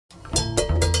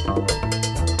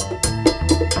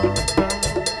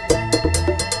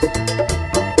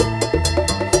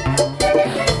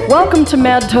Welcome to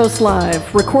Mad Toast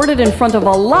Live, recorded in front of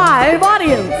a live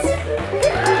audience.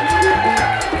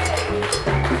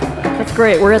 That's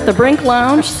great. We're at the Brink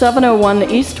Lounge,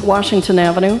 701 East Washington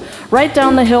Avenue, right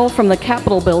down the hill from the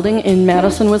Capitol Building in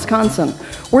Madison, Wisconsin.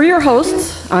 We're your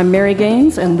hosts. I'm Mary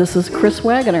Gaines, and this is Chris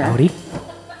Wagoner. Howdy.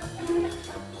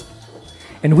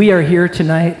 And we are here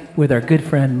tonight with our good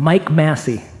friend Mike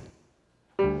Massey.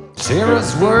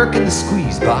 Sarah's working the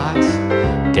squeeze box.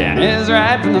 Danny's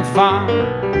right from the farm.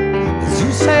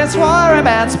 Zeus says worry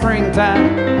about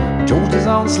springtime. George is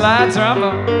on the slide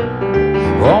trombone.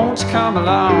 Won't you come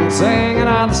along singing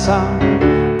on the song?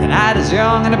 The night is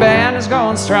young and the band is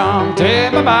going strong.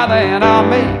 Take me by the hand, I'll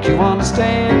make you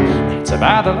understand. It's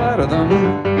about the light of the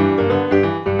moon.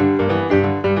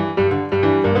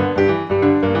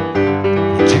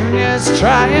 Junior's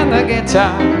trying the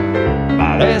guitar.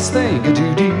 My last thing to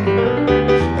do.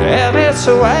 Elliot's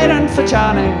waiting for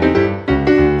Johnny.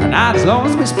 And not as long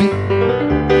as we speak.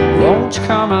 Won't you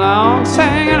come along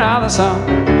singing all the song?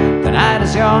 The night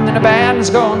is young and the band is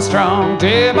going strong.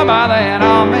 Take me by the hand,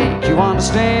 I'll make you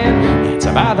understand. It's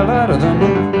about the light of the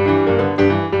moon.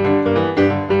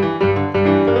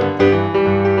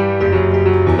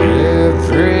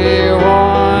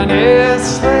 Everyone is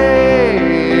sleeping.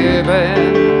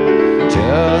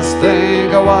 Just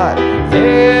think of what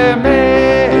they're missing.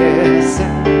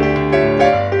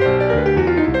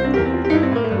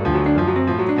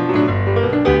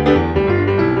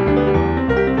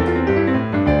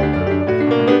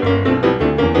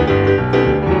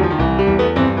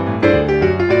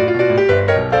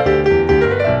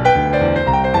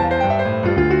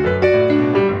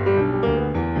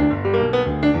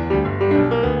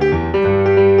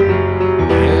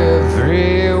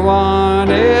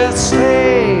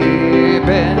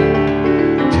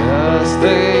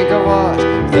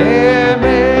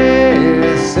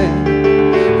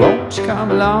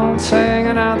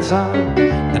 Singing out the song.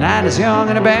 The night is young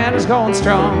and the band is going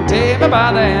strong. Take me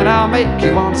by the hand, I'll make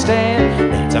you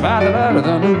understand. It's about the light of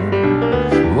the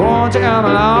moon. Won't you come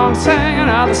along singing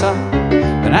out the song?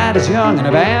 The night is young and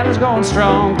the band is going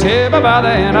strong. Take me by the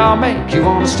hand, I'll make you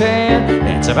understand.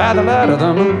 It's about the light of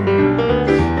the moon.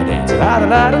 Dance about the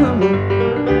light of the moon.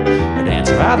 Dance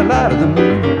about the light of the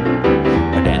moon.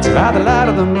 Dance about the light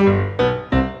of the moon.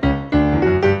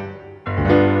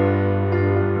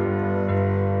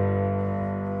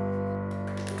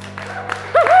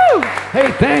 Hey,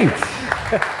 thanks.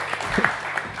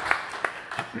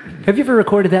 Have you ever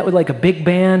recorded that with like a big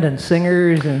band and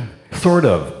singers and? Sort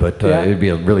of, but Yeah. it'd be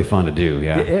really fun to do,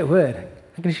 yeah. It would.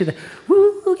 I can hear the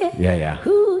woo yeah. Yeah.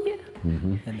 Woo yeah.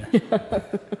 Mm-hmm. And,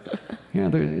 Yeah,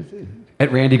 there is.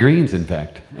 At Randy Green's, in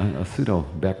fact, a pseudo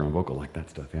background vocal like that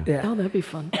stuff, yeah. yeah. Oh, that'd be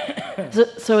fun.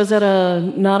 So is that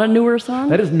not a newer song?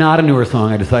 That is not a newer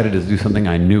song. I decided to do something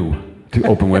I knew to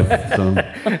open with, so.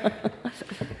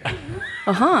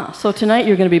 So tonight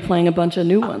you're going to be playing a bunch of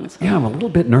new ones. Yeah, I'm a little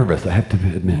bit nervous, I have to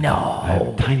admit.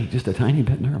 No. I'm just a tiny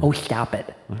bit nervous. Oh, stop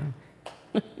it.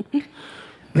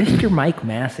 Mr. Mike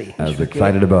Massey. I was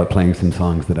excited about playing some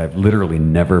songs that I've literally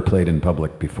never played in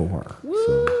public before.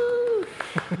 So.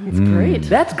 That's great.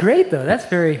 That's great, though. That's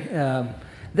very.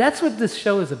 That's what this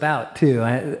show is about, too.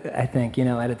 I think,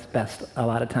 at its best, a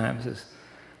lot of times, is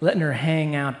letting her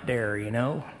hang out there.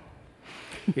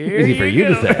 Easy for you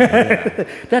to say. Yeah.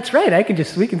 That's right.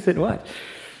 We can sit and watch.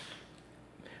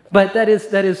 But that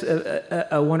is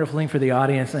a wonderful thing for the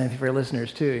audience and I think for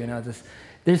listeners too.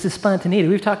 There's this spontaneity.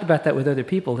 We've talked about that with other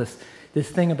people. This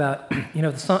thing about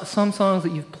some songs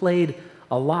that you've played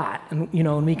a lot, and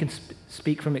and we can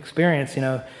speak from experience.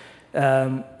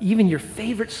 Even your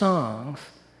favorite songs,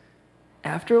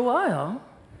 after a while,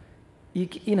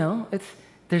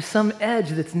 there's some edge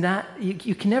that's not.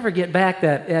 You can never get back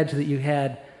that edge that you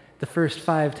had the first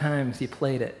 5 times you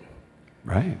played it.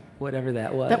 Right. Whatever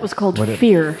that was. That was called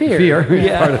fear. Fear is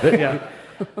Yeah. part of it, yeah.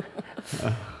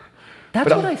 That's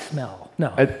But what I smell. No.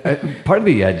 Part of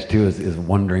the edge, too, is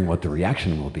wondering what the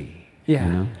reaction will be.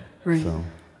 Yeah. Right. So,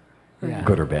 Yeah.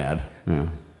 good or bad. Yeah.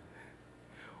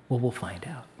 Well, we'll find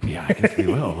out. Yeah, I guess we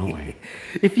will, won't we?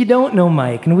 If you don't know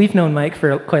Mike, and we've known Mike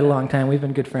for quite a long time, we've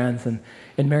been good friends, and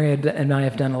Mary and I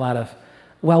have done a lot of,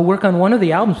 work on one of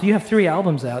the albums. You have 3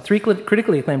 albums out, 3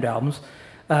 critically acclaimed albums.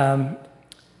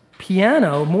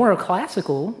 Piano, more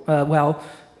classical,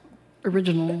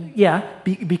 Original. yeah,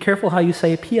 be careful how you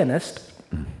say pianist,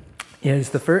 is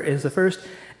the first.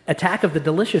 Attack of the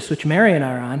Delicious, which Mary and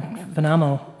I are on,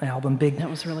 phenomenal album, big That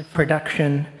was really fun.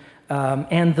 production,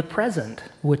 and The Present,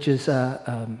 which is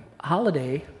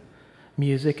holiday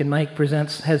music, and Mike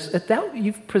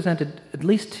you've presented at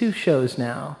least 2 shows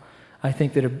now, I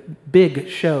think, that are big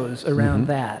shows around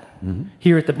that,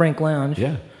 here at the Brink Lounge,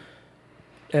 Yeah.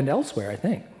 and elsewhere, I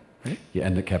think. Right? Yeah,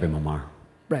 and the Cafe Mamar.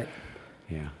 Right.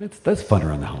 Yeah, that's fun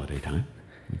around the holiday time.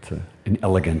 It's an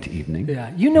elegant evening.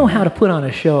 Yeah, you know how to put on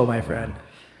a show, my friend.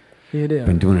 You do.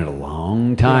 Been doing it a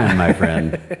long time, my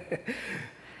friend.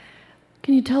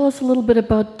 Can you tell us a little bit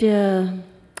about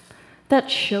that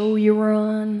show you were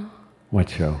on? What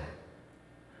show?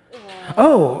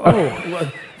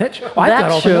 Well, that show. I've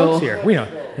got all the show. notes here. We know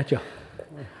that show.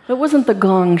 It wasn't the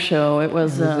Gong Show. It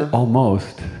was.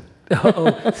 Almost.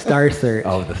 Star Search.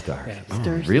 Oh, the stars. Oh,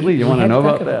 Star Search. really? You want to had know to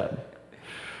about talk about that?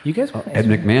 You guys. Ed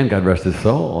McMahon, God rest his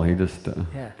soul. He just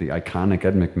Yeah. the iconic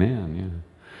Ed McMahon. Yeah.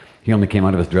 He only came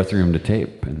out of his dressing room to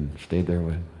tape and stayed there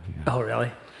with. Yeah. Oh,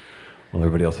 really? While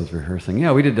everybody else was rehearsing.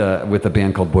 Yeah, we did with a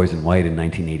band called Boys in White in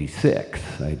 1986.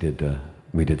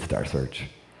 We did Star Search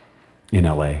in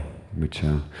LA, which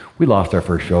we lost our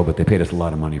first show, but they paid us a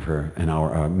lot of money for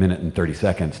a minute and 30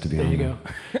 seconds to be on. There you go.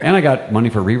 And I got money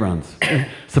for reruns.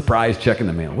 Surprise check in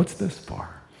the mail. What's this for?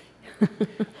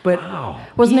 But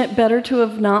Wasn't it better to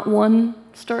have not won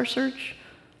Star Search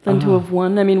than to have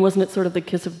won? I mean, wasn't it sort of the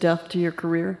kiss of death to your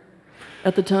career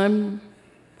at the time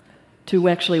to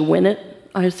actually win it?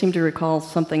 I seem to recall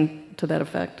something to that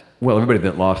effect. Well, everybody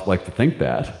that lost likes to think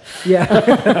that. yeah,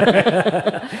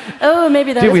 Oh,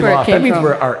 maybe that's Did we where lost? it That came means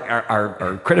from.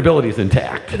 our credibility is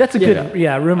intact. that's a good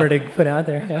rumor to put out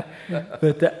there. Yeah.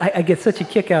 But I get such a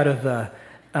kick out of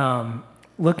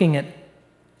looking at.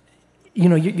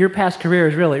 Your past career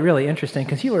is really, really interesting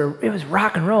because it was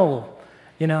rock and roll,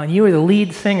 and you were the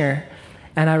lead singer.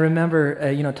 And I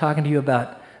remember, talking to you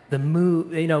about the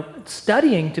move,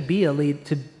 studying to be a lead,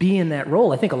 to be in that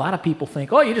role. I think a lot of people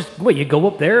think, you go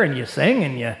up there and you sing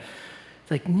and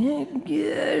it's like, yeah,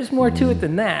 there's more to it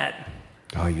than that.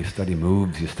 Oh, you study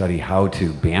moves, you study how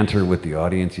to banter with the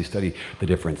audience, you study the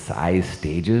different size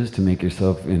stages to make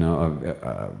yourself,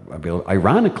 available.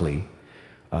 Ironically,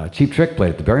 Cheap Trick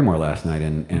played at the Barrymore last night,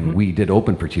 and we did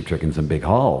open for Cheap Trick in some big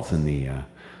halls in the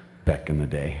back in the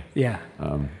day. Yeah.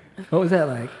 What was that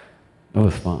like? It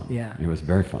was fun. Yeah. It was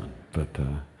very fun. But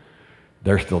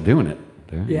they're still doing it.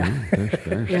 They're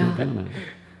still Yeah. doing it.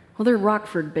 Well, they're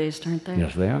Rockford-based, aren't they?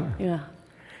 Yes, they are. Yeah.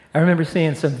 I remember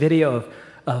seeing some video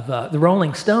of the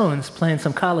Rolling Stones playing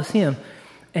some Coliseum,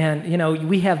 and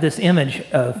we have this image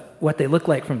of what they look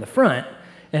like from the front,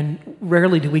 and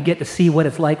rarely do we get to see what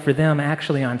it's like for them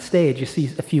actually on stage. You see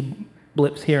a few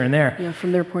blips here and there. Yeah,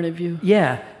 from their point of view.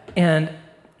 Yeah, and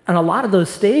on a lot of those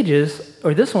stages,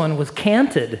 or this one was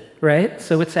canted, right?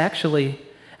 So it's actually,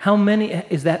 how many,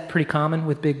 is that pretty common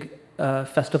with big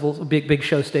festivals, big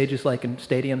show stages like in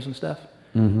stadiums and stuff?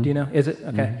 Do you know? Is it?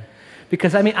 Okay.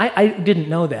 Because, I didn't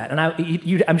know that, and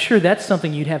I'm sure that's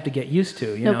something you'd have to get used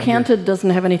to. No, canted doesn't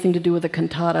have anything to do with a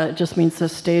cantata. It just means the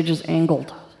stage is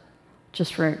angled.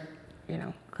 Just for,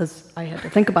 because I had to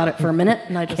think about it for a minute,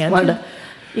 and I just wanted to.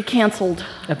 You canceled.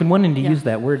 I've been wanting to use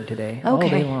that word today all day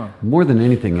Okay. long. More than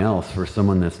anything else, for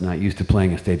someone that's not used to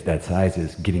playing a stage that size,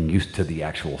 is getting used to the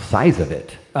actual size of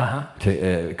it.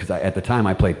 Because at the time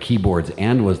I played keyboards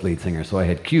and was lead singer, so I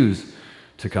had cues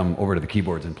to come over to the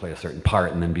keyboards and play a certain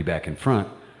part and then be back in front.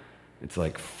 It's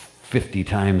like 50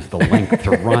 times the length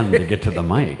to run to get to the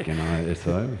mic.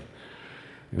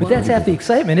 But that's half the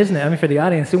excitement, isn't it? For the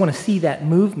audience, they want to see that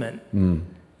movement.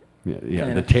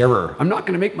 Yeah, the terror. I'm not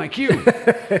going to make my cue.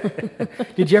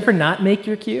 Did you ever not make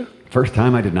your cue? First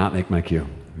time I did not make my cue.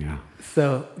 Yeah.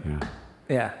 So,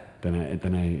 Yeah. Then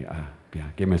I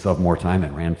gave myself more time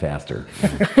and ran faster.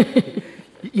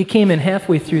 You came in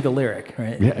halfway through the lyric,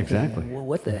 right? Yeah, exactly. Well,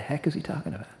 what the heck is he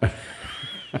talking about?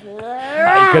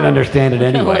 I couldn't understand it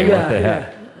anyway. Yeah, what the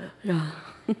heck? Yeah.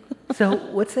 So,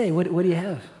 what do you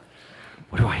have?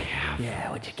 What do I have? Yeah,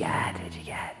 what you got? What you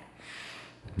got?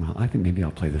 Well, I think maybe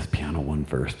I'll play this piano one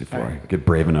first before I get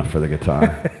brave enough for the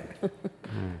guitar.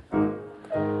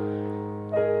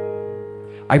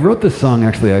 I wrote this song,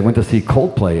 actually, I went to see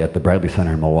Coldplay at the Bradley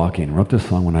Center in Milwaukee and wrote this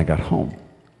song when I got home.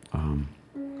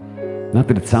 Not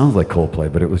that it sounds like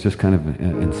Coldplay, but it was just kind of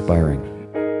inspiring.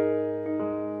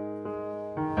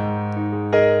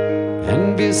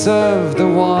 Envious of the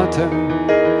water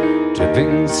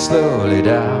dripping slowly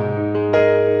down.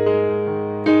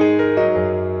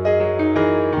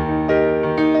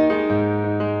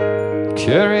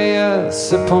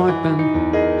 Curious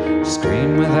appointment,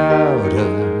 scream without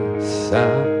a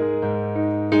sound.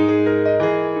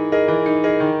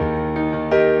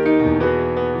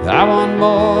 I want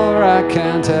more, I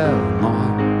can't have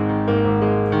more.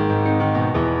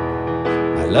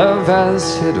 My love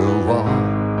has hit a wall.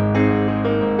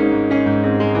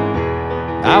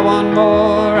 I want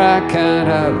more, I can't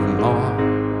have more.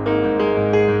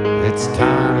 It's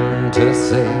time to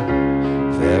say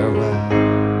farewell.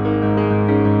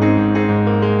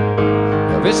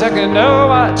 I wish I could know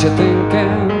what you're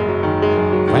thinking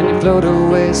when you float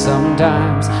away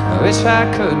sometimes. I wish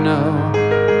I could know.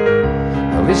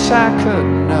 I wish I could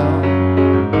know.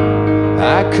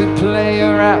 I could play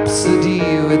a rhapsody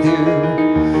with you,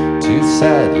 too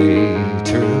sadly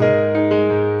true.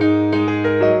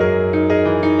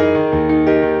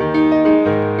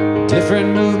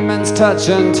 Different movements touch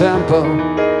and tempo,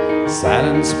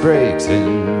 silence breaks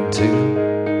in two.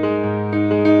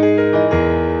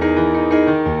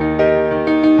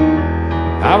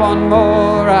 I want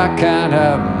more, I can't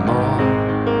have more.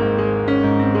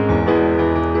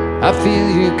 I feel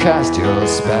you cast your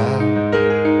spell.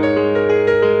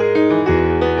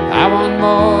 I want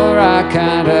more, I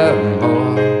can't have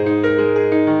more.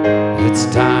 It's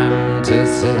time to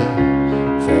say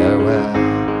farewell.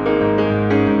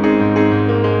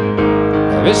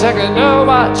 I wish I could know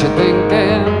what you're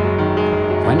thinking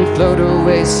when you float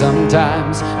away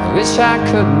sometimes. I wish I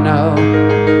could know.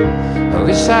 I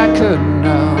wish I could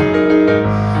know.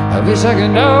 I wish I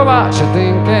could know what you're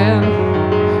thinking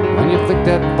when you flick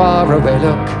that faraway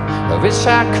look. I wish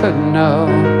I could know.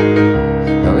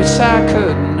 I wish I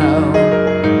could know.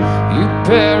 You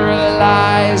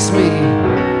paralyze me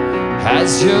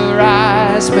as your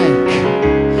eyes make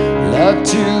love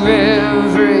to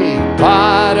every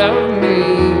part of me.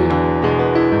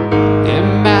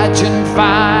 Imagine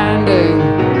finding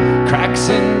cracks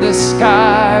in the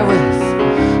sky with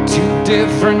two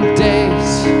different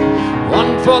days,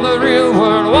 one for the real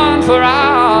world, one for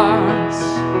ours.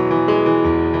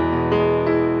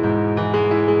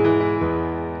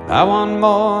 I want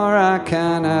more, I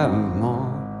can't have more.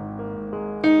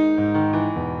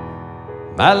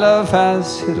 My love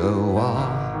has hit a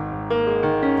wall.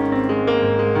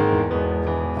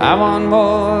 I want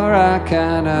more, I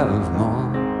can't have more.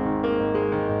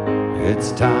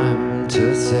 It's time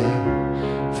to say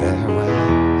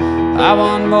farewell. I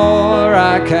want more,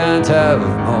 I can't have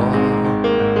more.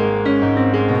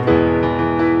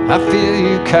 I feel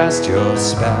you cast your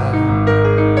spell.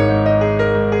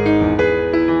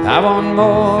 I want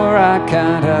more, I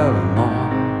can't have more.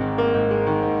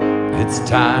 It's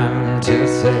time to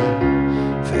say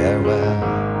farewell.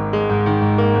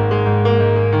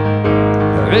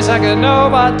 I wish I could know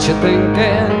what you're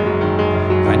thinking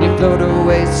when you float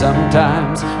away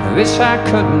sometimes. I wish I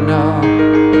could know.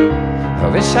 I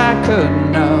wish I could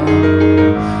know.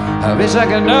 I wish I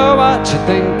could know what you're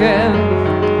thinking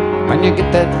when you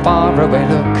get that far away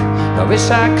look. I wish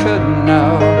I could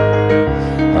know.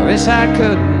 I wish I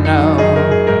could know.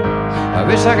 I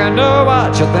wish I could know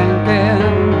what you're thinking.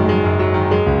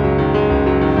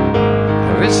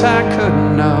 I wish I could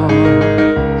know.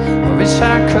 I wish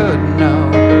I could know.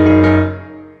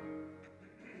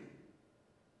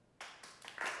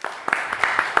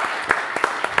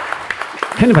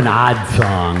 Kind of an odd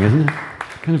song, isn't it?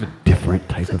 Kind of a different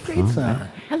type of Great song.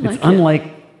 I like It's unlike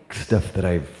stuff that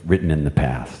I've written in the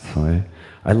past. So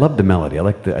I love the melody. I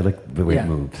like the way Yeah. it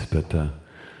moves, but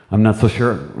I'm not so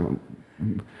sure.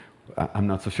 I'm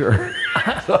not so sure.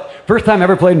 So, first time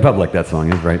ever played in public. That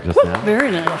song is right just now.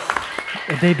 Very nice.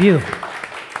 A debut.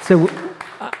 So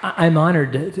I'm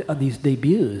honored these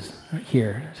debuts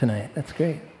here tonight. That's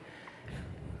great.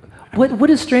 What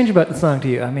is strange about the song to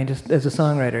you? I mean, just as a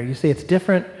songwriter, you say it's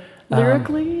different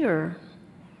Lyrically, or?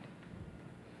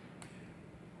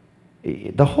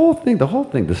 The whole thing,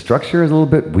 the structure is a little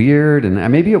bit weird, and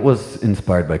maybe it was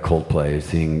inspired by Coldplay,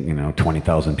 seeing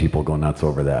 20,000 people go nuts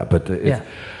over that. But it's,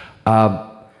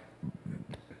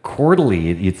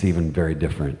 chordally, it's even very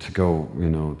different to go,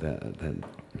 that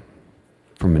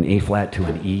from an A flat to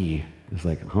an E. It's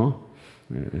like, huh?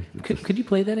 Could you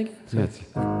play that again? Yes.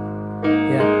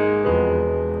 Yeah.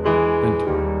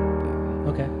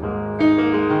 Okay.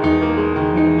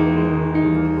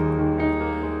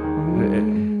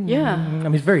 Yeah. I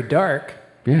mean, it's very dark.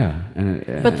 Yeah.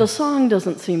 But the song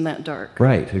doesn't seem that dark.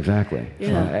 Right, exactly. Yeah.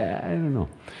 So, I don't know.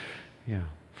 Yeah.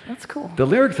 That's cool. The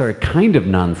lyrics are kind of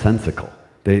nonsensical.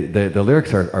 The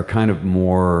lyrics are kind of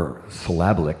more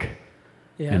syllabic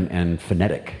and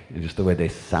phonetic. And just the way they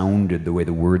sounded, the way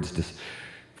the words just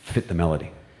fit the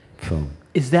melody. So.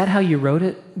 Is that how you wrote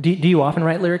it? Do you often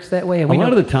write lyrics that way? And a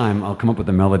lot of the time, I'll come up with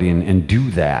a melody and do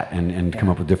that and come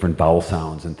up with different vowel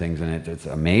sounds and things, and it's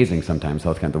amazing sometimes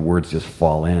how the words just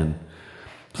fall in.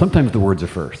 Sometimes the words are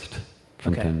first,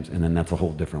 sometimes, and then that's a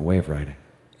whole different way of writing.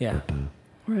 Yeah. But,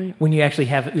 Right. When you actually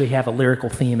have a lyrical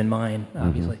theme in mind,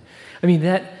 obviously. I mean,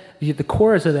 the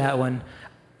chorus of that one,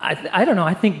 I don't know.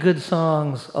 I think good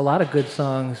songs, a lot of good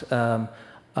songs,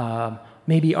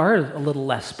 maybe are a little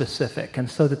less specific, and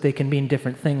so that they can mean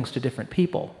different things to different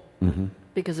people. Mm-hmm.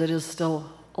 Because it is still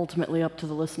ultimately up to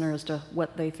the listener as to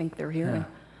what they think they're hearing.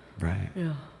 Right.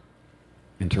 Yeah.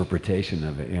 Interpretation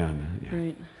of it, yeah.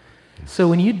 Right. So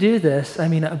when you do this, I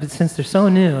mean, since they're so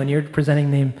new and you're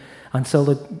presenting them on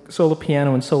solo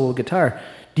piano and solo guitar,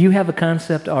 do you have a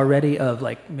concept already of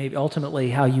like maybe ultimately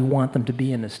how you want them to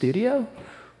be in the studio?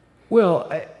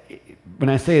 Well, when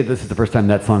I say this is the first time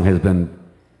that song has been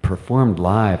performed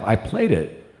live, I played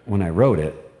it when I wrote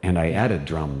it, and I added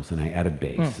drums, and I added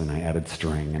bass, and I added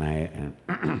string, and I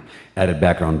added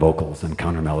background vocals and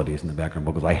counter melodies in the background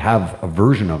vocals. I have a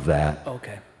version of that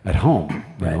at home,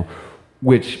 you know,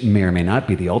 which may or may not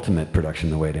be the ultimate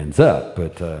production the way it ends up,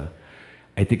 but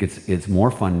I think it's more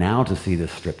fun now to see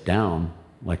this stripped down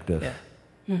like this. Yeah.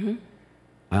 Mm-hmm.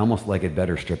 I almost like it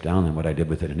better stripped down than what I did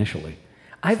with it initially.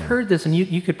 I've heard this, and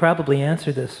you could probably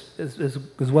answer this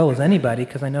as well as anybody,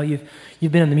 because I know you've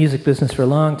been in the music business for a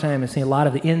long time and seen a lot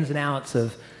of the ins and outs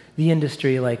of the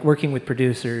industry, like working with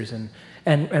producers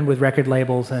and with record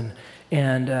labels, and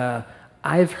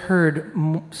I've heard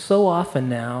so often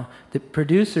now that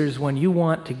producers, when you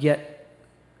want to give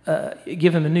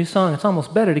them a new song, it's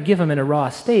almost better to give them in a raw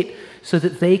state so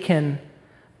that they can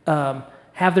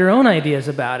have their own ideas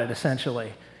about it,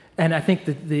 essentially. And I think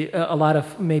that a lot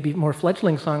of maybe more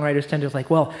fledgling songwriters tend to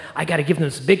like, well, I got to give them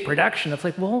this big production. It's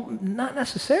like, well, not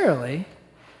necessarily.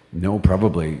 No,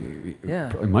 probably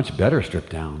much better stripped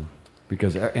down,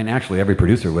 because and actually every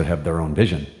producer would have their own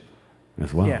vision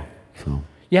as well. Yeah. So.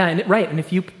 Yeah, and and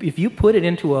if you put it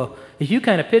into if you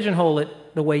kind of pigeonhole it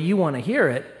the way you want to hear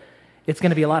it, it's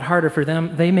going to be a lot harder for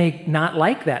them. They may not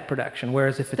like that production,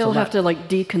 whereas if it's they'll have to like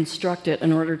deconstruct it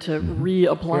in order to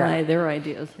reapply their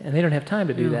ideas. And they don't have time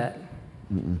to do that.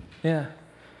 Mm-mm. Yeah.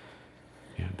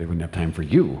 Yeah, they wouldn't have time for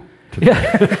you.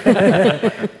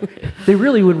 They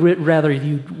really would rather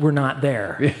you were not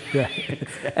there. Yeah.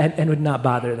 And would not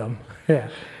bother them. Yeah.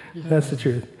 That's the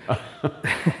truth.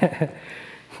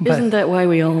 Isn't that why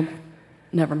we all...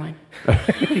 Never mind.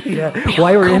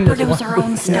 Why we're in this. Produce our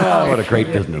own stuff. What a great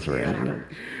business we're in.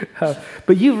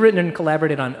 But you've written and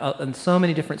collaborated on so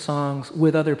many different songs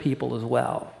with other people as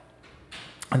well,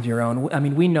 of your own. I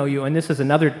mean, we know you, and this is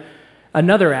another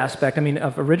aspect. I mean,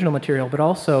 of original material, but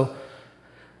also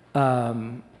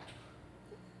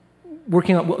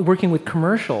working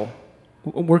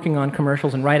on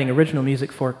commercials and writing original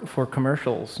music for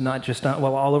commercials, not just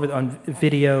all over on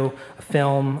video,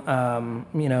 film.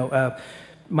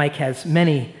 Mike has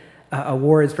many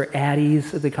awards for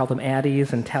Addies. They call them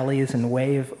Addies and Tellies and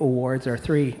Wave Awards. There are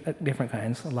 3 different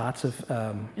kinds. Lots of.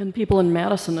 And people in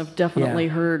Madison have definitely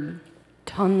heard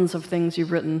tons of things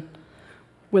you've written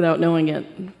without knowing it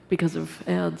because of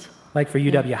ads. Like for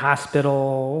UW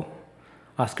Hospital,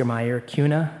 Oscar Mayer,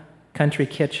 CUNA, Country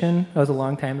Kitchen. That was a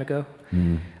long time ago.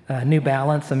 New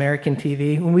Balance, American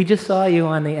TV. When we just saw you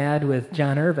on the ad with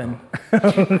John Irvin.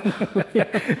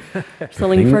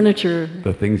 Selling furniture.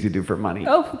 The things you do for money.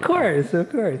 Oh, of course.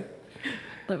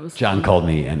 That was John fun. called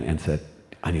me and said,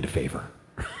 I need a favor.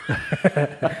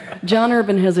 John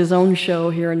Urban has his own show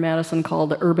here in Madison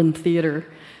called Urban Theater.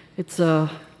 It's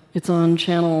on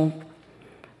channel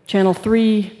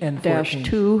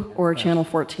 3-2 or channel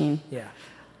 14. Yeah.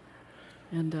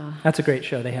 And that's a great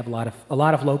show. They have a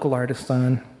lot of local artists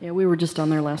on. Yeah, we were just on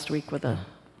there last week with the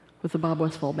Bob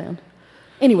Westfall band.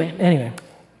 Anyway,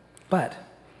 but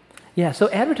yeah. So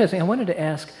advertising. I wanted to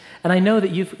ask, and I know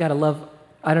that you've got a love.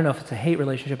 I don't know if it's a hate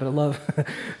relationship, but a love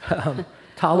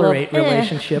tolerate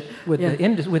relationship with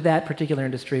with that particular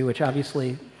industry, which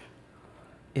obviously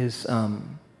is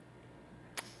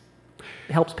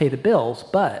helps pay the bills.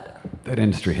 But that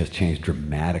industry has changed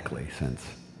dramatically since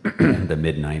the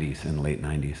mid-'90s and late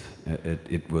 '90s.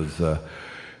 It was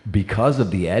because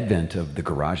of the advent of the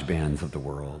garage bands of the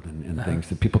world and things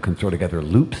that people can throw together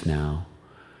loops now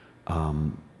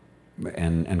and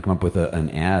come up with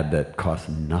an ad that costs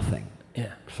nothing.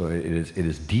 Yeah. So it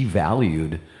is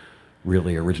devalued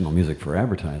really original music for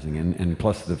advertising, and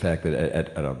plus the fact that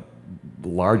at a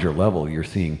larger level you're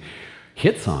seeing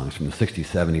hit songs from the 60s,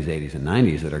 70s, 80s, and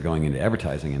 90s that are going into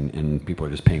advertising, and people are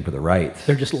just paying for the rights.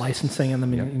 They're just licensing them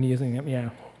and using them, yeah.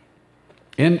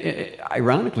 And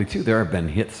ironically, too, there have been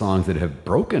hit songs that have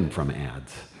broken from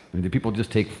ads. I mean, people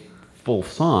just take full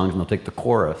songs and they'll take the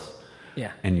chorus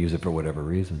and use it for whatever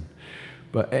reason.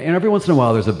 And every once in a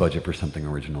while there's a budget for something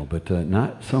original, but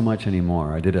not so much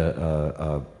anymore. I did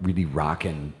a really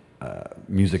rockin'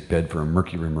 music bed for a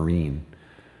Mercury Marine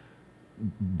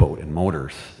boat and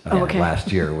motors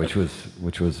last year, which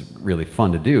was really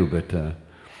fun to do, but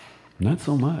Not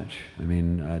so much. I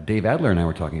mean, Dave Adler and I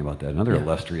were talking about that. Another Yeah.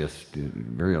 illustrious,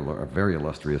 very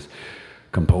illustrious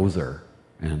composer,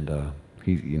 and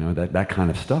he, that kind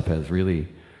of stuff has really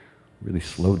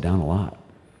slowed down a lot.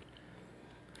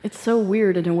 It's so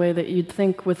weird in a way that you'd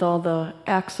think with all the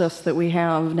access that we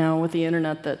have now with the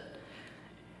internet that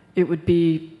it would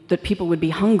be that people would be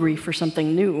hungry for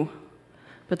something new,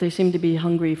 but they seem to be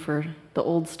hungry for the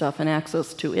old stuff and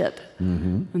access to it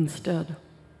instead.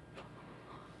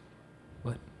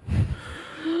 What?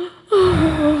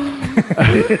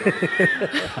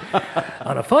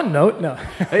 On a fun note, no.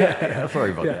 Yeah, sorry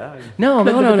about that. No,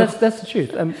 that's the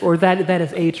truth, or that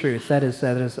is a truth. That is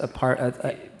a part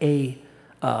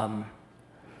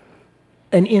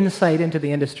an insight into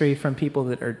the industry from people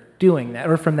that are doing that,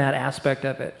 or from that aspect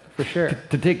of it, for sure.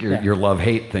 To take your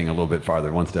love-hate thing a little bit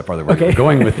farther, one step farther, where you're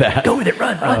going with that. Go with it,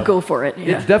 run. Go for it.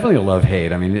 Yeah. It's definitely a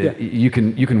love-hate. I mean, you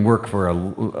can work for a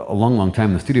long time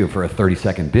in the studio for a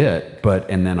 30-second bit,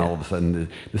 and then all of a sudden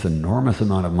this enormous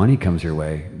amount of money comes your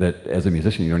way that as a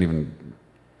musician you don't even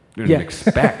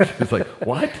expect. It's like,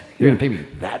 what? You're going to pay me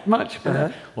that much for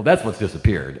that? Well, that's what's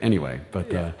disappeared anyway.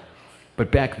 But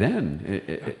back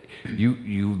then,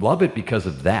 you love it because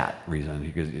of that reason,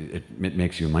 because it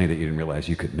makes you money that you didn't realize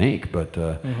you could make. But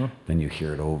then you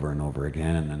hear it over and over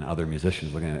again, and then other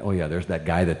musicians looking at it. Oh yeah, there's that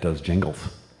guy that does jingles.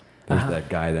 There's that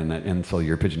guy, and so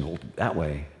you're pigeonholed that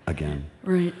way again.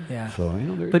 Right. Yeah. So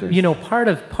part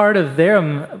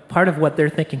of what they're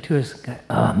thinking too is,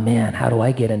 oh man, how do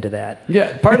I get into that?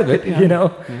 Yeah, part of it.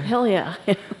 Hell yeah.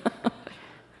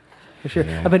 For sure.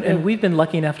 Yeah. And we've been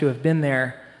lucky enough to have been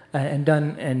there.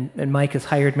 And Mike has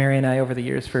hired Mary and I over the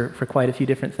years for quite a few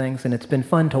different things, and it's been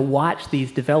fun to watch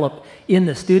these develop in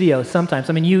the studio sometimes.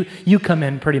 I mean, you come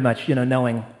in pretty much,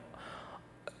 knowing,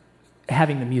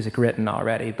 having the music written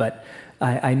already, but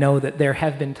I know that there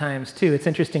have been times too. It's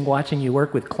interesting watching you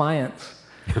work with clients.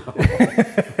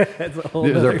 That's a whole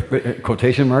Is there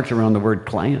quotation marks around the word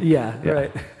client? Yeah,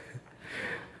 right.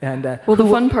 And the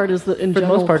fun part is that in for the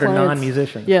general, most part, clients, are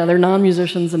non-musicians. Yeah, they're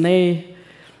non-musicians, and they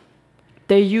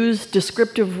use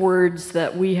descriptive words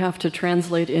that we have to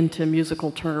translate into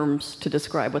musical terms to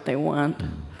describe what they want.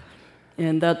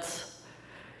 And that's,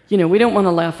 we don't want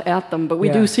to laugh at them, but we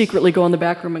do secretly go in the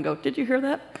back room and go, did you hear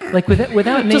that? Like without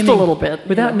naming, just a little bit.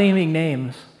 Without naming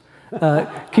names,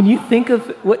 can you think of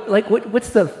what's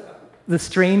the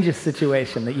strangest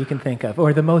situation that you can think of,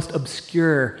 or the most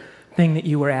obscure thing that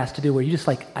you were asked to do where you just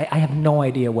I have no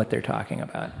idea what they're talking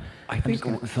about? I think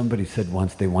somebody said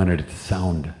once they wanted it to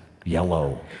sound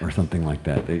yellow or something like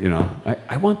that.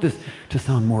 I want this to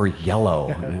sound more yellow.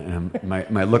 And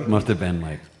my look must have been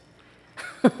like,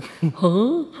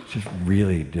 huh? Just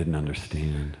really didn't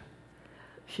understand.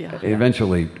 Yeah.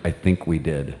 Eventually, I think we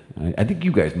did. I think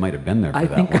you guys might have been there for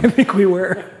that one. I think we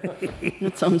were.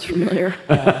 That sounds familiar.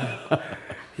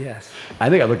 Yes. I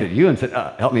think I looked at you and said,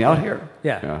 help me out here.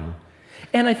 Yeah.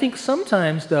 And I think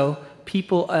sometimes, though,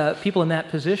 people in that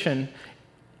position,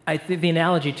 I think the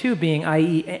analogy, too, being,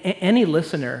 i.e., any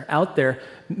listener out there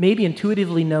maybe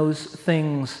intuitively knows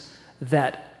things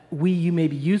that you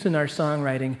maybe use in our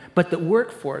songwriting, but that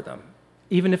work for them,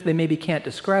 even if they maybe can't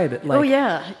describe it.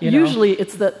 Usually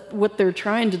it's that what they're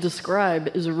trying to describe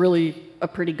is really a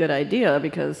pretty good idea,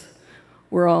 because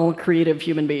we're all creative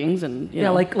human beings, and,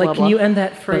 blah, can blah. you end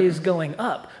that phrase going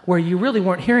up, where you really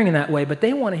weren't hearing it that way, but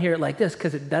they want to hear it like this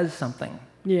because it does something.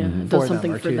 Yeah, it does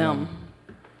something for them.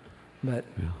 But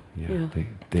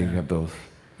they have those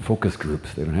focus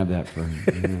groups. They don't have that for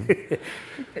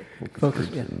focus.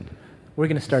 Yeah. We're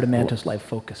going to start a Mantos Live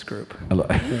focus group.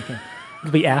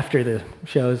 It'll be after the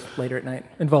shows later at night,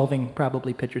 involving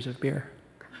probably pitchers of beer.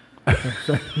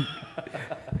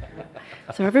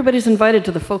 So everybody's invited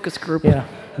to the focus group. Yeah.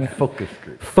 Focus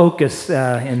group. Focus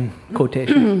in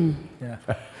quotation. Yeah.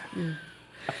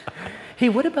 Hey,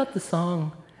 what about the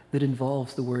song that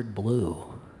involves the word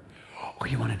blue? Oh,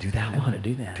 you want to do that one? I want to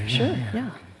do that. Sure, yeah.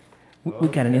 We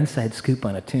got an inside scoop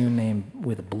on a tune named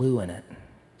with a blue in it.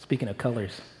 Speaking of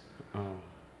colors.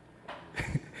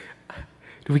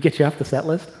 Did we get you off the set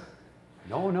list?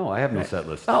 No, I have no set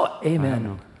list. Oh,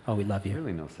 amen. Oh, we love you.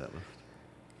 Really no set list.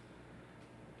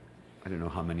 I don't know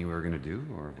how many we were going to do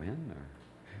or when.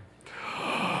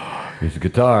 Here's a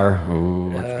guitar. Oh,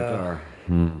 that's a guitar.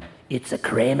 It's a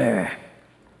Kramer.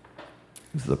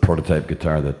 This is a prototype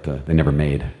guitar that they never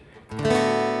made.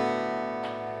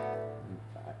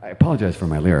 I apologize for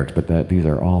my lyrics, but these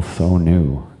are all so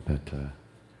new that...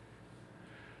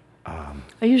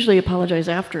 I usually apologize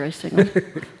after I sing them.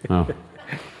 Oh.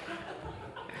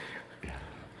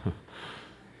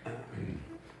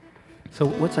 So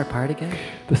what's our part again?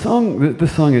 This song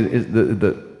is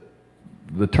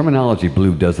the terminology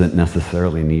blue doesn't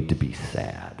necessarily need to be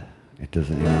sad. It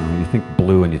doesn't, you think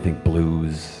blue and you think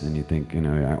blues and you think,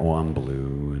 oh, I'm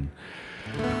blue.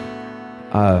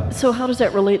 And So how does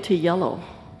that relate to yellow?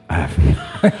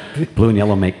 blue and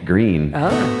yellow make green.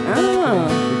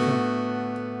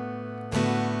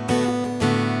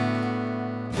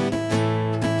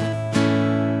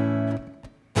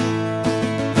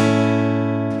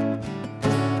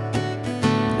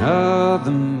 The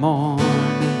morning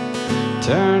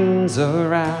turns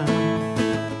around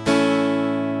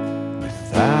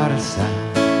without a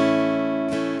sound.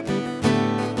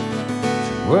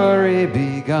 To worry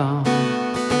be gone,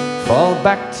 fall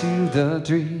back to the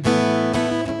dream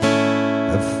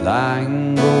of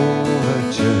flying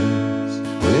overtures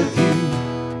with you.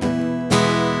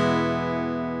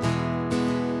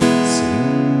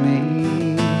 Sing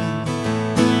me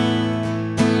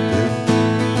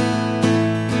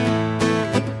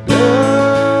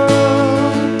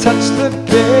touch the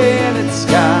painted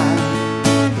sky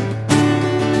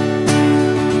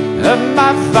of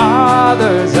my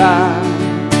father's eye.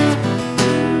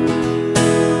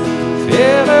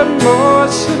 Feel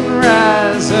emotion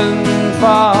rise and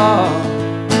fall.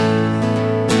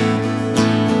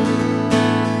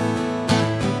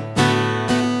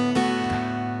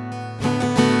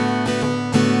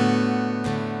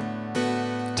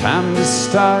 Time to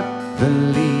start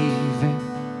believing,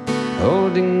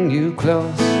 holding you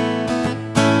close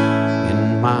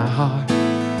in my heart,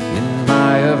 in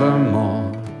my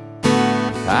evermore.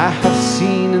 I have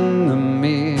seen in the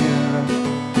mirror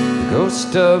the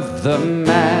ghost of the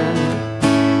man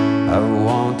I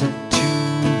wanted to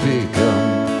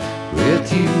become with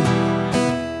you.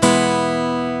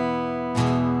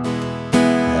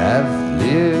 I've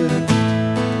lived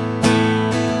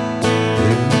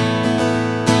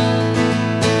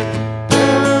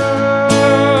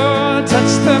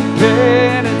touch the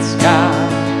painted sky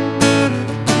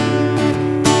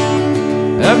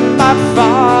of my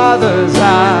father's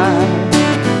eye.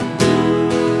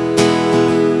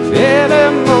 Feel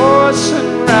emotion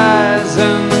rise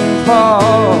and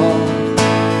fall.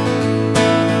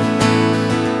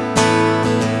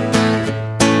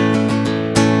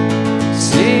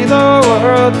 See the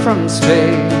world from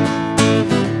space,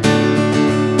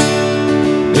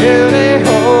 beauty,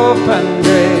 hope and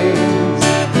grace.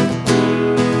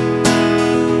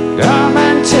 Come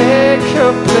and take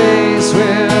your place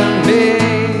with me.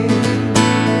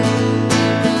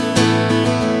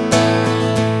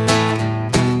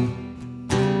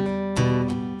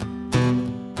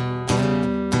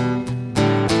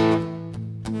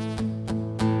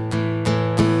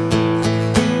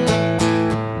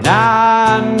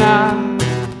 Na na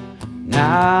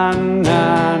na na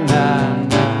na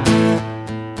na.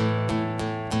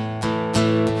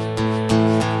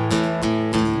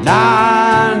 Na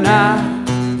na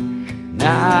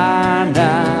na na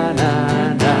na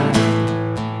na.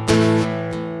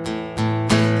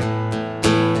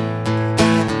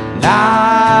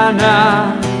 Na na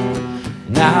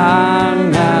na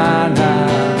na na.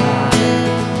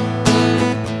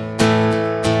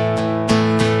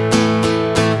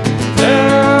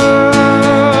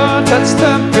 Touch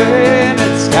the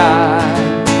painted sky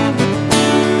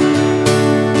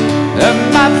of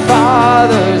my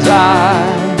father's eye.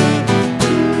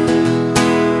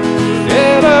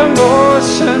 Feel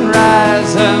emotion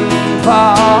rise and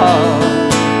fall.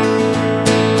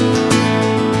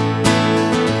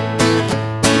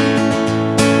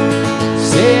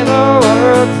 See the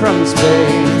world from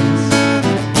space,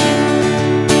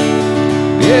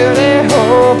 beauty,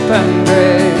 hope and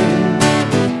grace.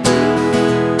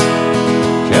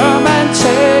 Come and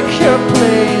take your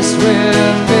place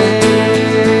with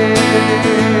me.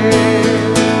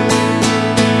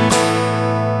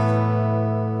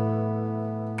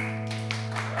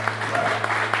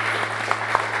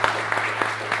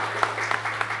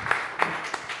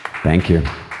 Thank you.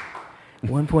 At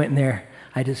one point in there,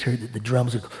 I just heard that the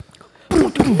drums would go.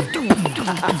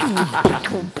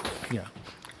 Yeah.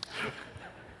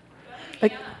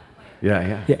 Like,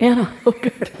 Yeah. Anna, oh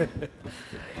good.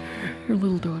 Your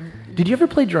little daughter. did you ever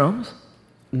play drums?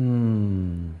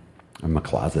 I'm a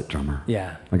closet drummer.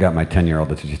 Yeah. I got my 10-year-old,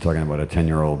 that's what she's talking about, a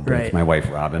 10-year-old. Right. It's my wife,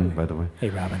 Robin, by the way. Hey,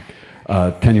 Robin.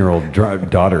 10-year-old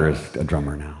daughter is a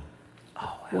drummer now.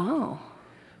 Wow.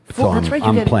 So Well, that's right, you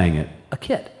I'm get playing it. A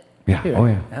kit. Yeah. Here. Oh,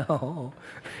 yeah. Oh.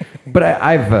 But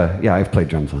I've played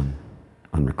drums on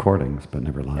recordings, but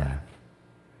never live. Yeah.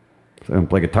 So I don't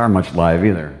play guitar much live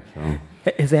either. So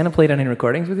Has Anna played on any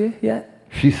recordings with you yet?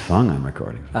 she's sung on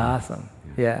recordings. Awesome.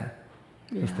 Yeah.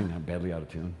 This thing not badly out of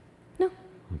tune. No.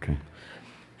 Okay.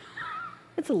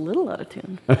 It's a little out of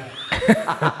tune.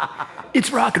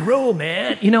 It's rock and roll,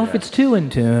 man. You know, if it's too in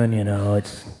tune, you know,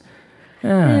 it's...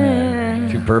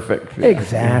 Too perfect.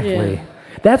 Exactly. Yeah.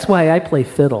 That's why I play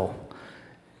fiddle.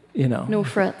 You know, No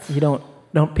frets. you don't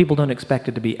people don't expect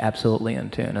it to be absolutely in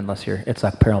tune unless it's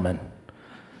like Perlman,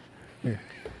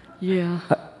 Yeah.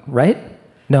 right?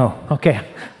 No. Okay.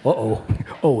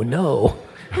 Oh no.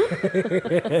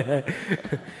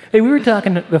 Hey, we were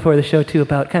talking before the show too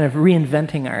about kind of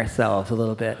reinventing ourselves a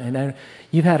little bit, and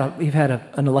you've had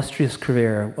an illustrious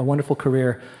career, a wonderful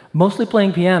career, mostly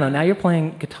playing piano. Now you're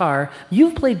playing guitar.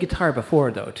 You've played guitar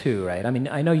before though too, right? I mean,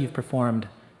 I know you've performed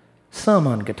some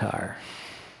on guitar.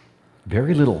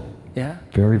 Very little. Yeah.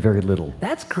 Very, very little.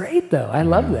 That's great though. I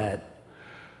love that.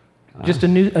 Just a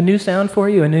new sound for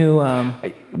you, a new.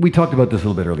 We talked about this a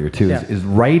little bit earlier too. Yeah. Is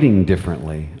writing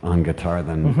differently on guitar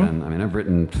than I mean, I've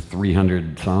written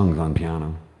 300 songs on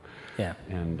piano, Yeah.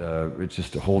 and it's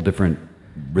just a whole different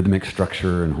rhythmic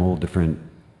structure and whole different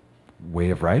way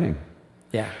of writing.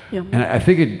 Yeah. Yeah. And I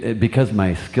figured because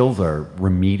my skills are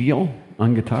remedial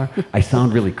on guitar, I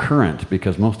sound really current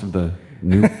because most of the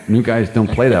new guys don't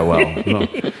play that well.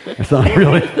 So I sound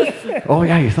really. Oh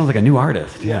yeah, he sounds like a new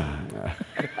artist. Yeah.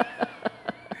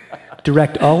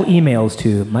 Direct all emails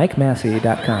to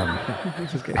MikeMassey.com.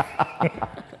 Just kidding.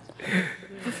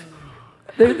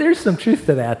 There's some truth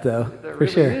to that, though, There for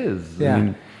really sure. is. Yeah. I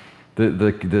mean,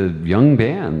 the young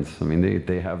bands. I mean,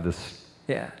 they have this.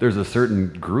 Yeah. There's a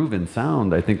certain groove and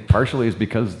sound. I think partially is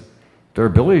because their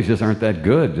abilities just aren't that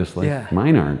good, just like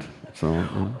mine aren't.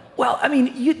 So. Well, I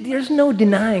mean, there's no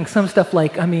denying some stuff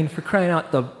like, I mean, for crying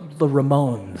out, the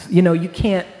Ramones. You know, you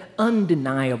can't.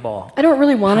 Undeniable. I don't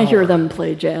really want to hear them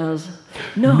play jazz.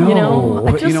 No. You know,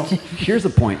 I But, just... here's the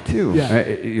point too.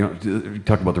 Yeah. We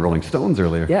talked about the Rolling Stones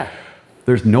earlier. Yeah.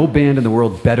 There's no band in the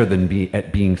world better than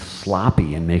at being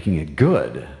sloppy and making it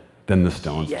good than the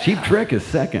Stones. Yeah. Cheap Trick is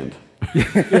second.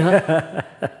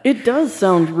 It does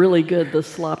sound really good, the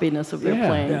sloppiness of their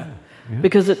playing. Yeah.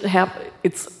 Because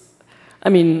it's... I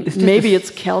mean, It's just maybe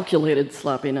it's calculated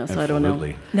sloppiness. I don't know.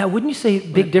 Absolutely. Now, wouldn't you say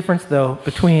big difference, though,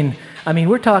 between, I mean,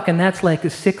 we're talking, that's like a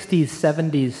 60s,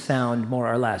 70s sound, more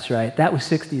or less, right? That was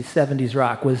 60s, 70s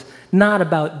rock, was not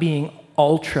about being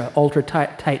ultra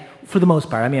tight for the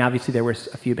most part. I mean, obviously there were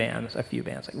a few bands like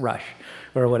Rush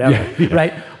or whatever,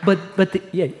 right? But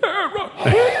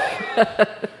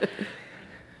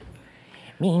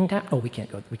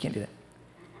we can't do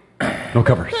that. No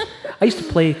covers. I used to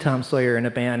play Tom Sawyer in a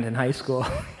band in high school.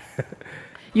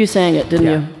 You sang it, didn't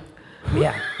you?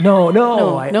 Yeah. No.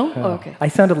 No? Oh, okay. I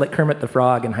sounded like Kermit the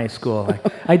Frog in high school.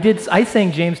 I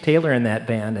sang James Taylor in that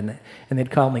band, and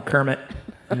they'd call me Kermit.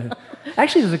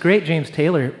 Actually, there's a great James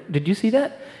Taylor. Did you see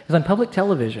that? It was on public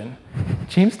television.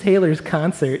 James Taylor's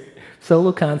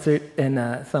solo concert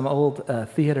in some old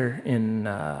theater in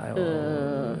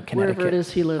Connecticut. Wherever it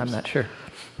is he lives. I'm not sure,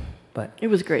 but It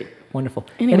was great. wonderful.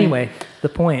 Anyway. Anyway, the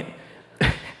point.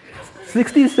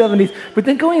 60s, 70s, but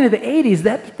then going into the 80s,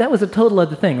 that was a total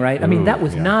other thing, right? I mean, that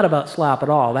was not about slop at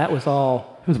all. That was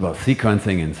all... It was about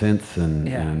sequencing and synths and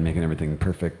Yeah. making everything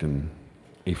perfect and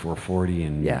A440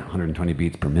 and Yeah. 120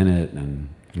 beats per minute and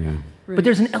yeah. But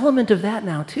there's an element of that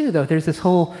now, too, though. There's this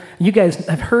whole... You guys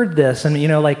have heard this, and,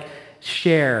 like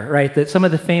Cher, right? That some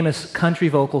of the famous country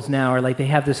vocals now are like, they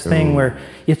have this thing where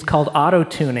it's called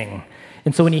auto-tuning.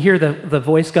 And so when you hear the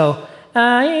voice go...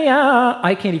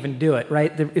 I can't even do it,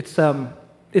 right?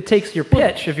 It takes your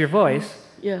pitch of your voice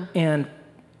Yeah.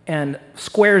 and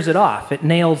squares it off. It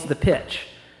nails the pitch.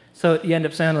 So you end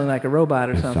up sounding like a robot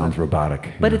or It something. sounds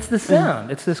robotic. But yeah. it's the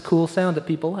sound. It's this cool sound that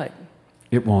people like.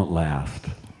 It won't last.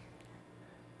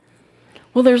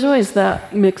 Well, there's always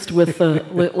that mixed with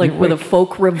with a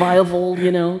folk revival,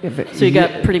 but- So you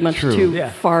got pretty much true. two Yeah.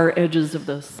 far edges of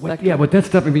the spectrum. Yeah, but that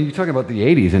stuff, I mean, you're talking about the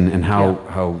 80s and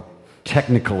how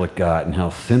technical it got and how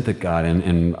synth it got,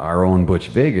 and our own Butch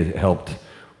Vig has helped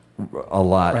a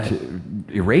lot Right. to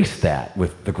erase that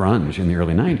with the grunge in the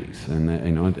early 90s. And,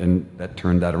 and that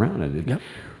turned that around. It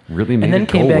really made And then it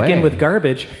came go back in away. with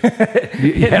Garbage.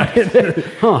 Yeah.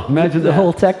 Huh, imagine The that.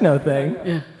 whole techno thing.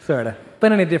 Yeah. Sort of.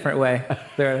 But in a different way.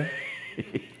 Sort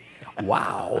of.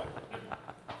 Wow.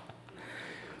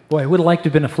 Boy, I would have liked to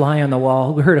have been a fly on the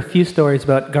wall. We heard a few stories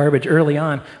about Garbage early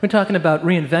on. We're talking about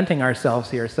reinventing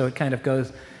ourselves here, so it kind of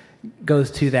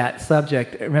goes to that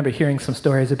subject. I remember hearing some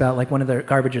stories about like one of the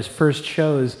Garbage's first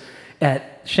shows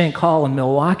at Schenck Hall in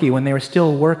Milwaukee when they were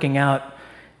still working out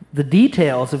the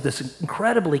details of this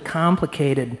incredibly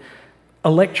complicated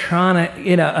electronic,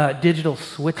 digital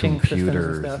switching Computers systems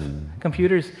and stuff. and-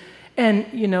 Computers. And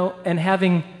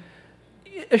having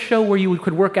a show where you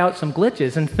could work out some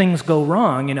glitches and things go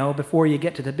wrong, before you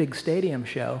get to the big stadium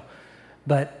show.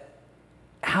 but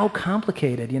how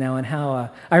complicated, and how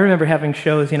I remember having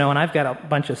shows, and I've got a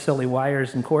bunch of silly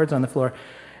wires and cords on the floor,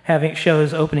 having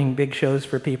shows, opening big shows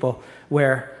for people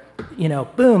where,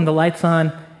 boom, the light's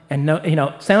on, and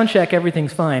no, sound check,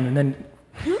 everything's fine, and then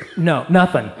no,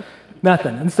 nothing.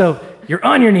 And so you're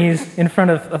on your knees in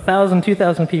front of 1,000,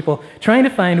 2,000 people trying to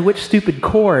find which stupid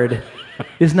cord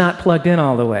is not plugged in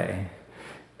all the way.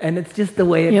 And it's just the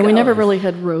way it goes. Yeah, we never really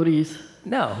had roadies.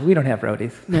 No, we don't have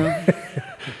roadies. No.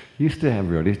 You used to have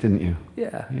roadies, didn't you?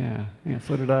 Yeah. Yeah,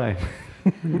 so did I.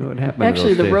 What happened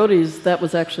Actually, to the those days? roadies, that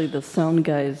was actually the sound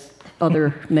guy's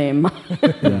other name.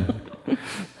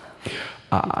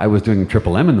 I was doing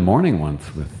Triple M in the morning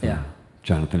once with Yeah.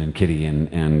 Jonathan and Kitty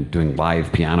and doing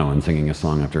live piano and singing a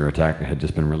song after Attack had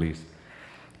just been released.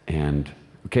 And,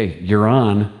 okay, you're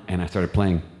on, and I started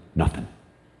playing nothing.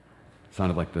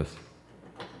 Sounded like this.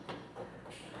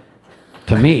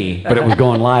 To me, but it was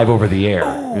going live over the air.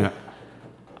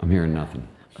 I'm hearing nothing.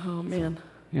 Oh, man.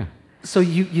 Yeah. So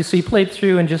you played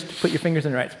through and just put your fingers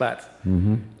in the right spots.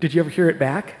 Mm-hmm. Did you ever hear it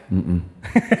back? Some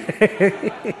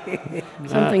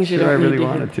things you Sure, I don't really need to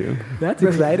wanted to. That's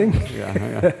exciting.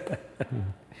 Yeah.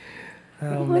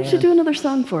 Oh, Why don't you do another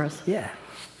song for us? Yeah.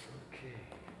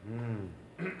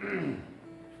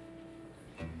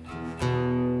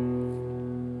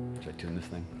 Should I tune this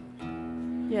thing?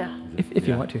 Yeah, If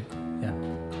you want to. Yeah.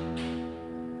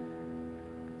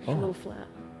 a little flat.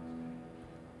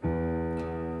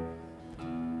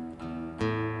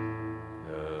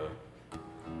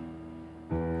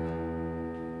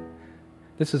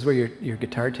 This is where your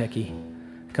guitar techie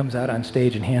comes out on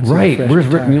stage and hands Right. you a fresh Where's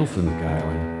guitar. Rick Nielsen's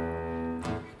guy?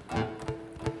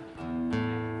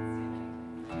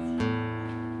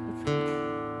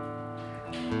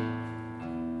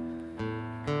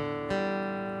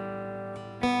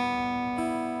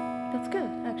 That's good,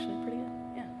 actually, pretty good.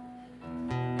 Yeah.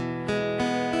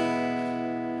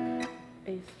 A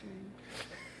string.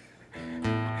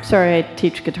 Sorry, I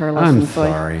teach guitar I'm lessons, so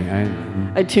sorry.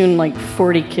 I tune like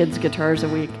 40 kids' guitars a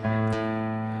week.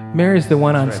 Mary's the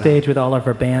one on stage with all of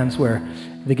her bands where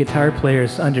the guitar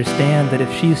players understand that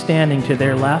if she's standing to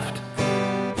their left,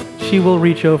 she will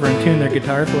reach over and tune their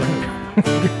guitar for them.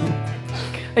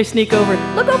 I sneak over,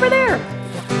 look over there!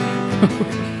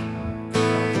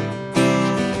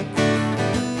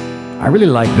 I really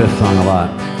like this song a lot.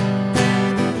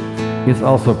 It's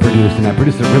also produced, and I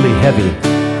produced it really heavy.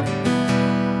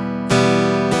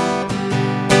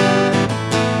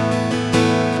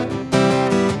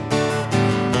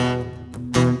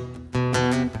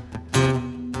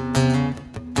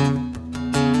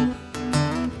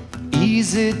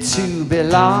 Easy to be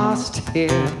lost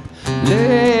here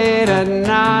late at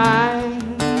night.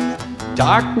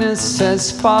 Darkness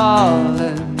has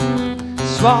fallen,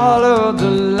 swallowed the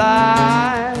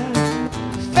light.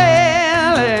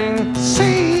 Failing,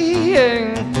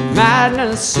 seeing,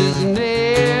 madness is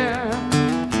near.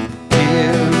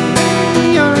 Give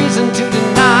me a reason to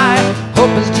deny.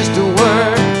 Hope is just a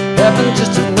word, heaven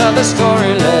just another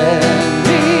story. Let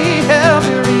me help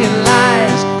you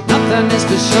realize nothing is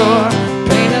for sure.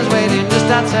 Pain is waiting just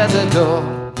outside the door.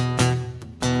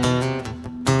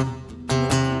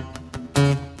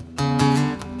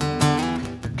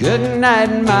 Good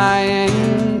night, my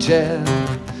angel.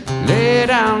 Lay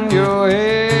down your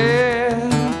head.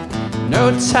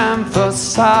 No time for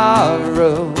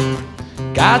sorrow.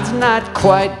 God's not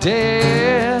quite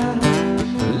dead.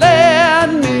 Let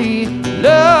me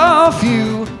love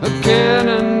you again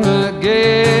and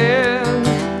again.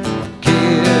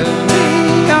 Give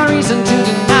me a reason to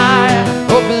deny.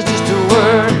 Hope is just a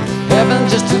word.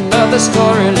 Heaven's just another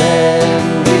story.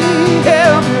 Let me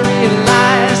help you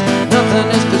realize nothing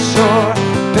is for sure.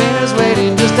 Pain is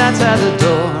waiting just outside the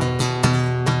door.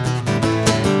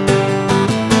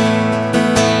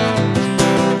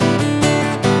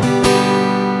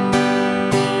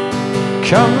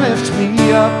 Come lift me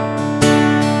up,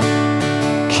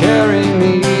 carry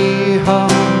me home.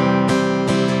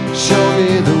 Show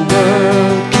me the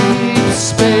world keeps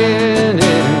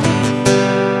spinning.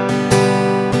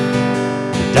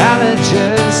 The damage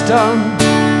is done,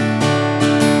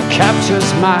 captures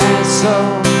my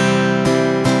soul.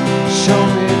 Show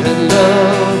me that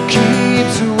love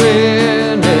keeps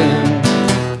winning.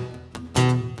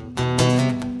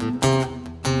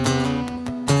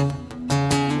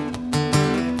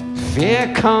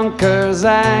 Fear conquers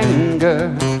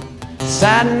anger,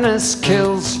 sadness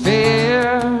kills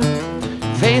fear.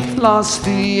 Faith lost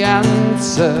the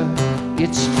answer,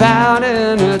 it's found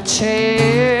in a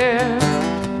chair.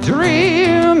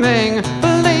 Dreaming,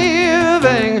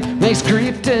 believing makes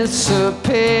grief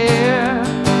disappear.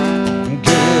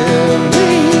 Give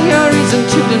me a reason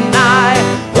to deny.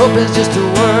 Hope is just a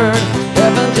word,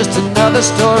 heaven just another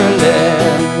story.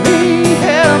 Let me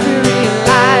help you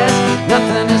realize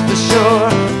nothing is for sure.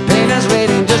 Pain is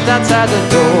waiting just outside the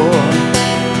door.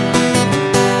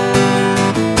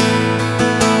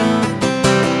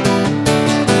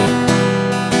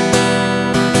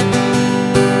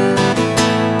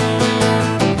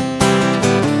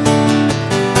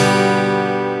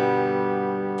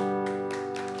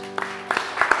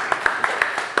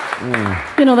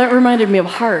 You know, that reminded me of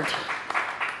Heart.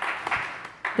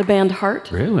 The band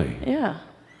Heart. Really? Yeah.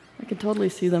 I could totally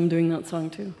see them doing that song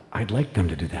too. I'd like them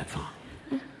to do that song.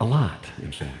 A lot,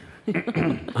 in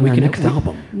fact. On their next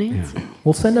album. Nancy. Yeah.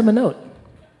 We'll send them a note.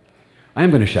 I am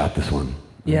going to shop this one.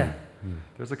 Yeah.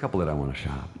 There's a couple that I want to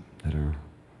shop that are...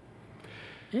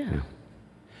 Yeah.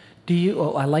 Do you?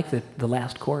 Oh, I like the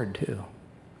last chord too.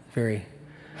 Very,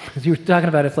 because you were talking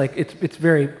about it's like it's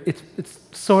very it's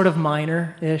sort of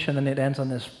minor-ish, and then it ends on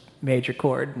this major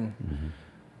chord. And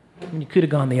I mean, you could have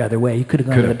gone the other way. You could have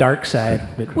gone to the dark side.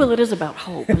 But, Well, it is about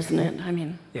hope, isn't it? I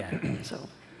mean, yeah. So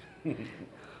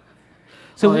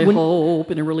So I when,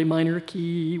 hope in a really minor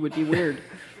key would be weird.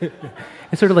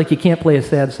 it's sort of like you can't play a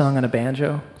sad song on a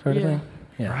banjo, sort of Yeah. thing.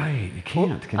 Yeah. Right, you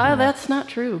can't. Can you? That's not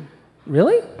true.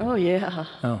 Really? Oh, yeah.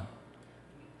 Oh.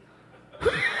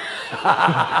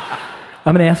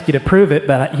 I'm going to ask you to prove it,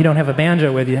 but you don't have a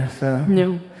banjo with you, so.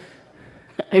 No.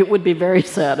 It would be very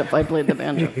sad if I played the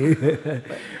banjo.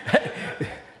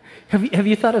 Have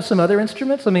you thought of some other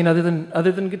instruments? I mean, other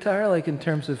than guitar, like in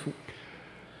terms of.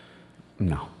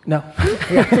 No. No.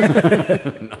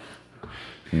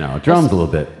 No, drums a little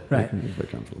bit. Right. Drums a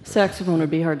little bit. Saxophone would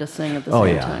be hard to sing at the Oh,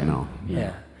 same yeah, time. I know.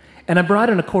 Yeah. And I brought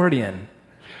an accordion.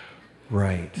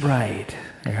 Right. Right.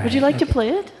 Would you like to play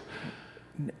it?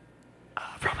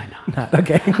 Probably not. Not,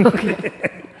 okay. Okay.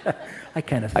 I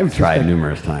kind of. I've tried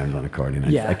numerous times on accordion.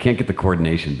 Yeah. I can't get the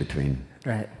coordination between.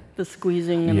 Right. The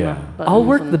squeezing and Yeah. the buttons. I'll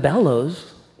work and the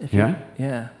bellows. If Yeah? You,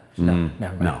 yeah. No.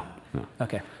 Never mind. No.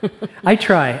 Okay. I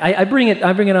try. I bring it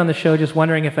on the show, just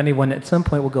wondering if anyone at some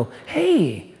point will go,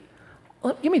 "Hey,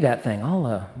 give me that thing."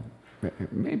 I'll.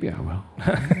 Maybe I will.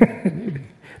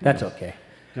 That's okay.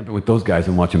 Jump in with those guys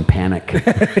and watch them panic.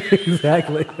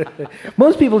 Exactly.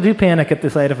 Most people do panic at the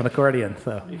sight of an accordion,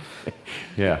 so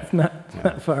Yeah.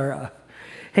 not far off.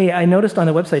 Hey, I noticed on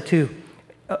the website too.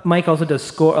 Mike also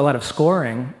does a lot of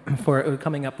scoring for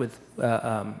coming up with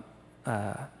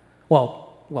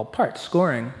parts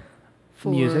scoring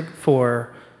music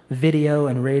for video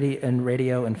and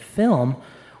radio and film.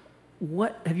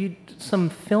 What have you some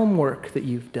film work that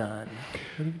you've done?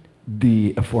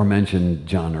 The aforementioned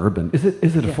John Urban. Is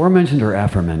it aforementioned or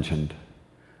aforementioned?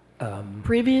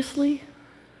 Previously?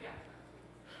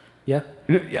 Yeah.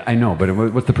 Yeah, I know, but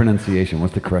what's the pronunciation?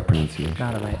 What's the correct pronunciation?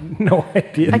 No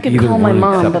idea. I could Either call my one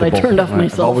mom, but I acceptable. turned off my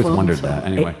I've cell always phone. wondered so- that.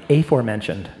 Anyway.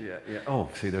 Aforementioned. Yeah. Oh,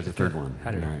 see, there's a third one.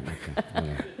 All right,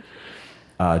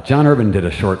 okay. John Urban did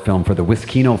a short film for the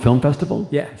Whiskino Film Festival.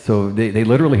 Yeah. So they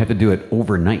literally had to do it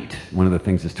overnight. One of the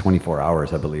things is 24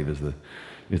 hours, I believe, is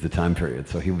the time period.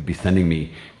 So he would be sending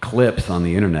me clips on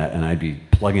the internet, and I'd be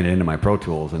plugging it into my Pro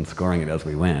Tools and scoring it as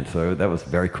we went. So that was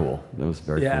very cool. That was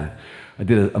very Yeah. fun. I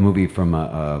did a movie from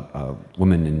a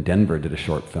woman in Denver, did a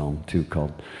short film too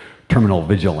called Terminal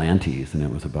Vigilantes, and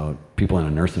it was about people in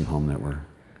a nursing home that were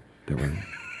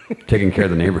taking care of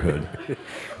the neighborhood.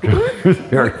 It was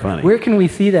very funny. Where can we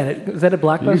see that? Is that a You can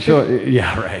Blockbuster? show it-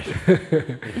 yeah, right.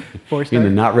 4-star? In the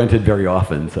not rented very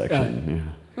often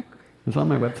section. Yeah. It's on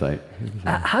my website.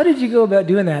 How did you go about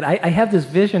doing that? I have this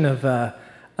vision of, I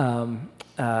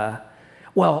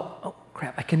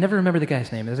can never remember the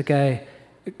guy's name. There's a guy,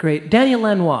 great, Daniel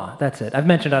Lanois, that's it. I've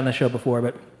mentioned it on the show before,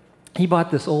 but he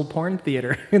bought this old porn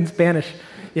theater in Spanish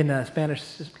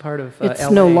part of It's LA.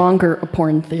 no longer a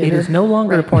porn theater. It is no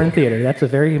longer a Right. porn theater. That's a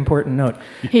very important note.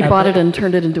 He bought it and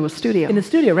turned it into a studio. In the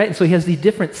studio, right? And so he has these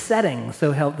different settings.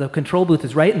 So the control booth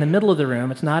is right in the middle of the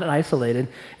room. It's not isolated. And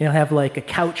he'll have like a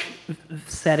couch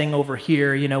setting over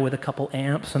here, with a couple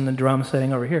amps, and the drum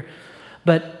setting over here.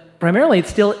 But primarily, it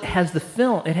still has the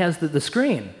film. It has the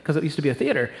screen, because it used to be a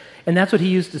theater. And that's what he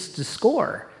used to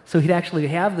score. So he'd actually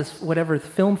have this, whatever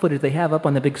film footage they have up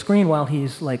on the big screen while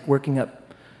he's like working up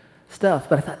stuff.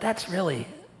 But I thought, that's really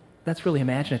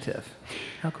imaginative.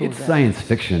 How cool It's is that? science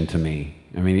fiction to me.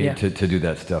 I mean, Yeah. to do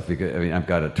that stuff. Because I've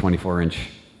got a 24-inch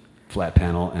flat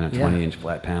panel and a 20-inch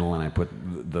flat panel, and I put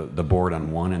the board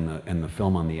on one and the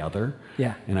film on the other.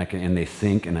 Yeah. And they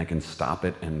sync, and I can stop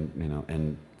it,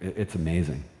 and it's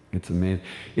amazing. It's amazing.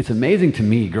 It's amazing to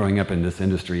me growing up in this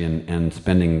industry and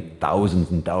spending thousands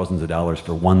and thousands of dollars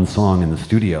for one song in the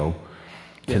studio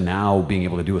to now being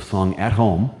able to do a song at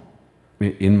home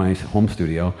in my home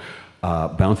studio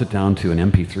bounce it down to an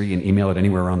MP3, and email it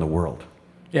anywhere around the world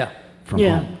Yeah. from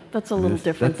Yeah, home. that's a little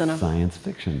different that's than a science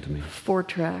fiction to me.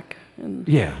 4-track. And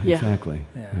Yeah, exactly.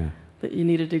 Yeah. Yeah. that you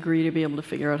need a degree to be able to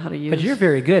figure out how to use. But you're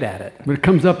very good at it. But it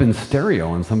comes up in stereo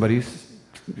on somebody's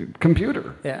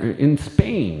computer in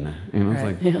Spain. And I was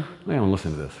like, Yeah. I don't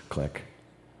listen to this. Click.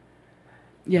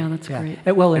 Yeah, that's great.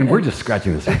 And we're just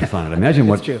scratching the surface on it. Imagine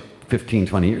what true. 15,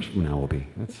 20 years from now will be.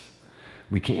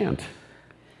 We can't.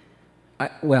 I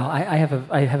have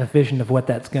a vision of what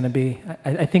that's going to be.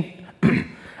 I think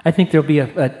I think there'll be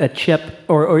a chip,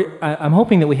 or I'm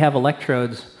hoping that we have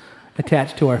electrodes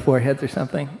attached to our foreheads or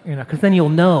something, because then you'll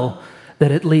know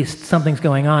that at least something's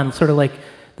going on. Sort of like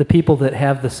the people that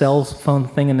have the cell phone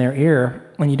thing in their ear,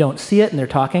 when you don't see it and they're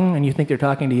talking, and you think they're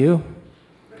talking to you.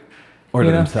 Or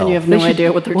to themselves. And you have no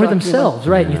idea what they're talking about. Or themselves,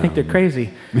 right? And you think they're crazy.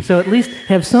 So at least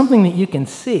have something that you can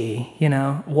see,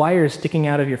 wires sticking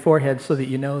out of your forehead so that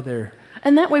you know they're...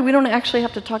 And that way we don't actually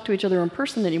have to talk to each other in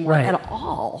person anymore at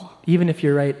all. Even if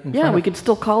you're right in front of... we could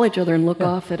still call each other and look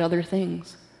off at other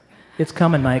things. It's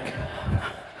coming, Mike.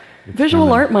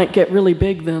 Visual art might get really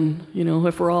big then,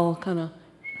 if we're all kind of...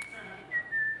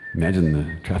 Imagine the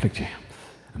traffic jams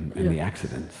and the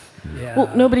accidents. Yeah.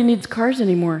 Well, nobody needs cars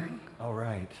anymore. Oh,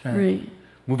 right. Right.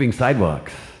 Moving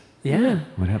sidewalks. Yeah.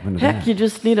 What happened to Heck, that? you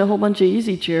just need a whole bunch of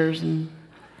easy chairs and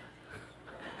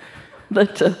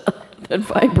that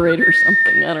vibrate or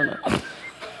something. I don't know.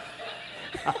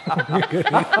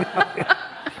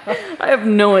 I have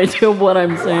no idea what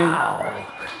I'm saying.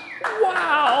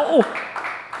 Wow.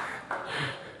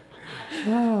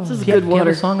 This is good water. You have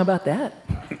a song about that?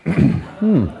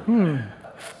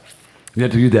 You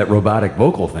have to do that robotic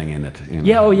vocal thing in it.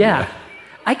 Yeah, oh yeah.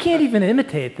 I can't even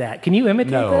imitate that. Can you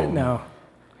imitate that? No.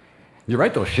 You're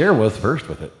right, though. Cher was first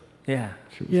with it. Yeah.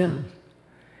 Yeah.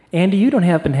 Andy, you don't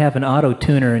happen to have an auto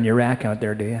tuner in your rack out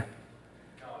there, do you?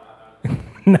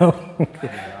 No.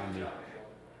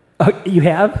 Oh, you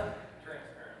have?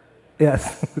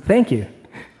 Yes. Thank you.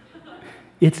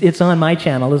 It's on my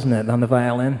channel, isn't it? On the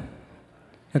violin.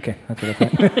 Okay, that's what I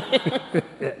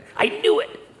thought. I knew it.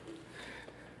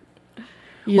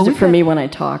 Use it for me when I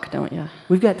talk, don't you?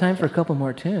 We've got time for a couple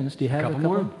more tunes. Do you have a couple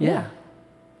more? Yeah.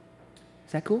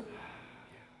 Is that cool?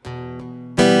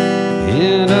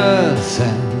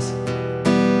 Innocence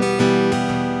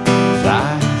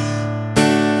flies.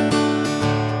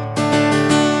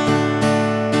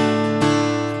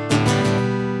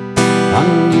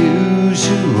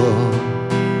 Unusual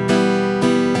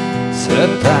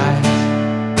surprise.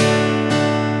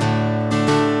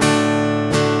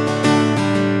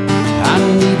 I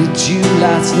needed you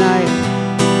last night.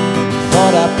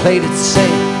 Thought I played it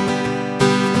safe.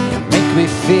 You make me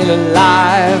feel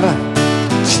alive.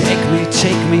 Take me,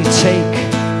 take me, take.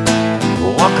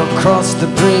 Walk across the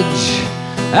bridge.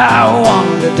 I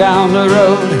wander down the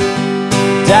road.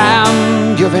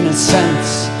 Damn your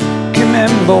innocence. Give me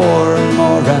more and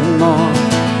more and more.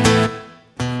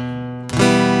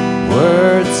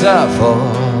 Words are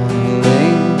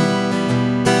falling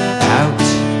out.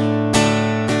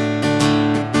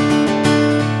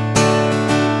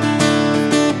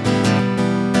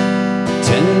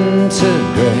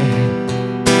 Disintegrate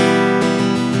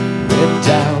with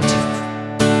doubt.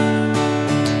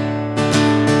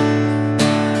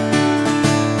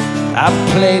 I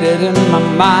played it in my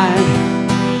mind,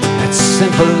 that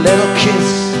simple little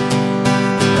kiss,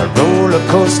 a roller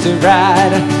coaster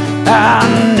ride. I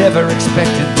never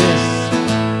expected this.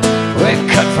 We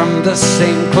cut from the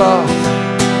same cloth.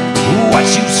 What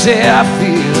you say I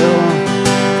feel,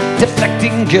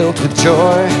 deflecting guilt with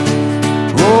joy.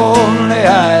 Only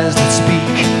eyes that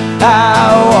speak.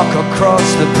 I walk across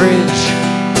the bridge.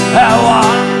 I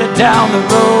wander down the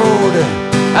road.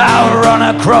 I run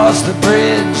across the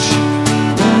bridge.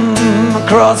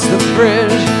 Across the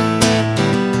bridge.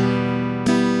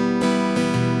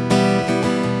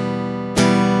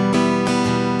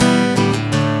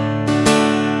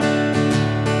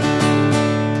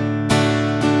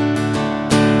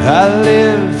 I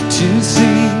live to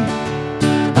see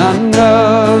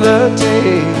another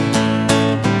day.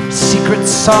 Secret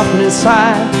softness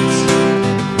hides,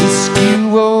 whisk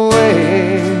you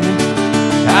away.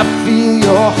 I feel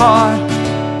your heart,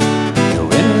 the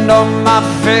wind on my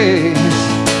face.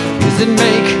 Is it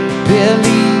make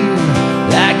believe,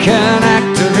 like an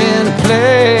actor in a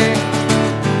play?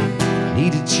 I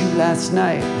needed you last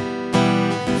night,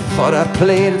 thought I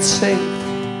played it safe.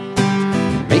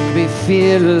 You make me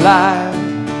feel alive.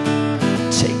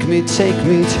 Take me, take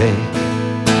me, take.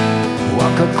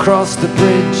 Walk across the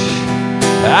bridge.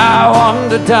 I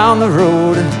wander down the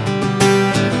road.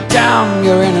 Down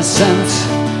your innocence.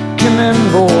 Give me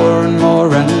more and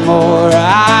more and more.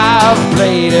 I've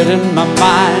faded in my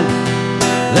mind.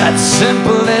 That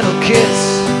simple little kiss,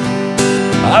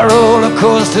 a roller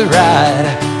coaster ride.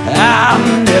 I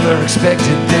never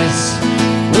expected this.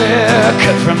 We're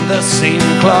cut from the same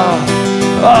cloth.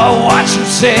 Oh, watch them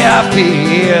say I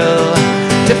feel,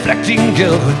 deflecting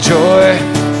guilt with joy.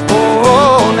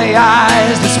 Oh, only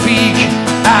eyes to speak.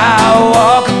 I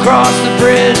walk across the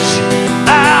bridge.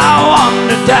 I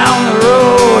wander down the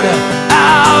road.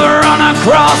 I run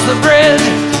across the bridge.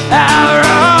 I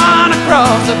run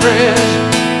across the bridge.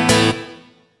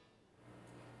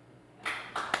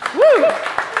 Woo!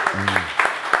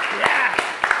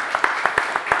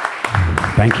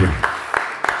 Thank you.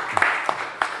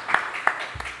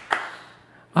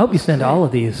 I hope you send all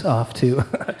of these off to,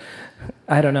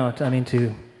 I don't know,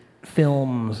 to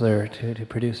films or to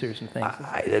producers and things.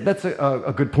 That's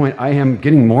a good point. I am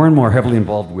getting more and more heavily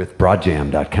involved with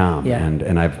Broadjam.com, Yeah.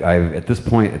 and I've at this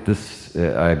point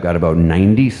I've got about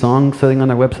 90 songs sitting on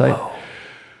their website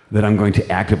that I'm going to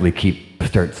actively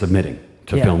start submitting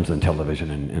to films and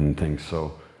television and things.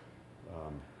 So.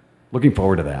 Looking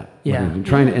forward to that. Yeah. I'm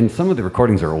trying to, and some of the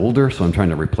recordings are older, so I'm trying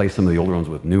to replace some of the older ones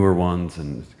with newer ones,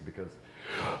 and because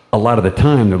a lot of the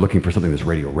time they're looking for something that's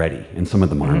radio ready, and some of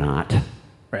them are not.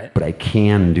 Right. But I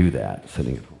can do that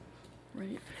sitting at home.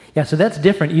 Right. Yeah, so that's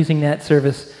different using that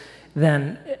service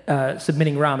than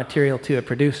submitting raw material to a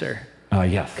producer.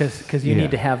 Yes. Because you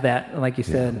need to have that, like you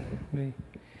said.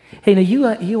 Hey, now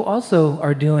you also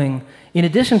are doing, in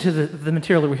addition to the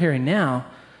material that we're hearing now,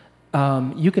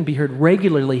 you can be heard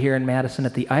regularly here in Madison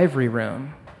at the Ivory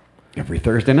Room. Every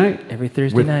Thursday night. Every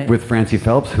Thursday night. With Francie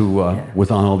Phelps, who was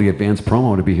on all the advanced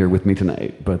promo to be here with me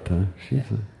tonight. But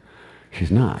she's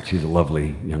not. She's a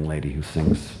lovely young lady who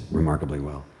sings remarkably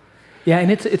well. Yeah, and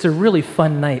it's a really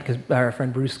fun night because our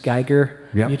friend Bruce Geiger,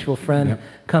 mutual friend,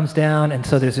 comes down, and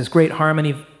so there's this great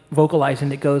harmony vocalizing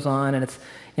that goes on, and it's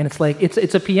like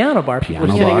it's a piano bar. People are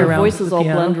sitting Your around voices the all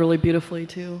piano. blend really beautifully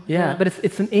too. Yeah, but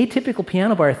it's an atypical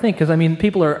piano bar, I think, because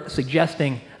people are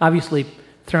suggesting, obviously,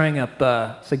 throwing up.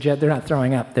 They're not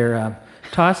throwing up. They're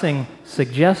tossing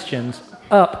suggestions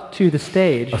up to the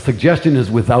stage. A suggestion is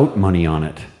without money on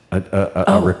it.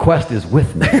 A request is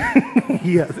with me.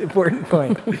 Yes, important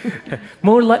point.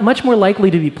 Much more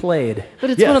likely to be played. But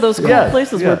it's one of those cool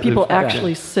places where people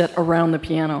actually sit around the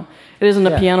piano. It isn't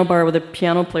a piano bar with a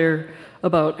piano player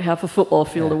about half a football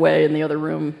field away in the other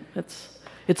room. It's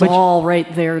all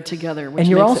right there together. Which And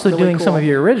you're makes also it really doing cool. some of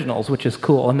your originals, which is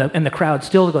cool, and the crowd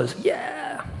still goes,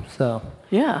 yeah. So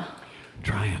Yeah.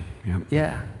 Trying.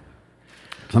 yeah.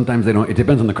 Sometimes they don't. It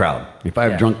depends on the crowd. If I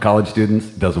have drunk college students,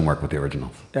 it doesn't work with the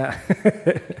originals. Yeah.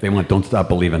 They want "Don't Stop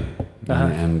Believin'"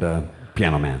 and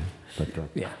Piano Man. But,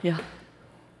 Yeah.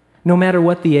 No matter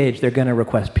what the age, they're going to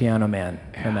request Piano Man,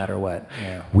 no matter what.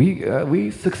 Yeah. we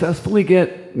successfully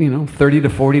get $30 to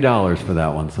 $40 for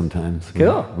that one sometimes.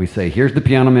 Cool. We say, "Here's the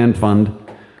Piano Man fund.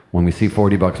 When we see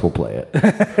 $40, we'll play it."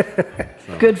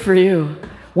 Good for you.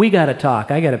 We got to talk.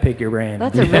 I got to pick your brain.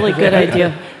 That's a really good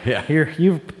idea. Yeah. Here,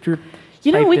 you're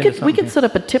You know, we typed into could something. set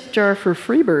up a tip jar for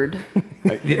Freebird.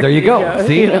 There you go.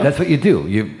 See, that's what you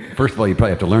do. First of all, you probably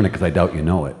have to learn it because I doubt you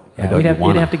know it. I doubt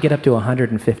you'd have to get up to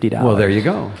 $150. Well, there you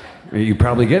go. You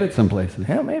probably get it some places.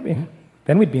 Yeah, maybe.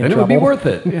 Then we'd be in Then it trouble. would be worth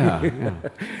it. Yeah.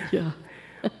 Yeah.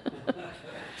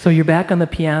 So you're back on the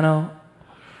piano.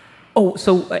 Oh,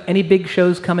 so any big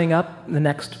shows coming up the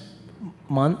next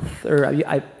month? Or you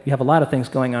have a lot of things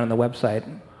going on the website.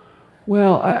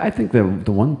 Well, I think the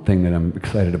one thing that I'm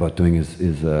excited about doing is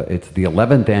it's the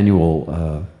 11th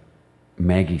annual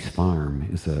Maggie's Farm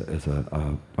is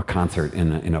a concert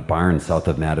in a barn south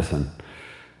of Madison,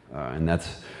 and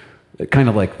that's kind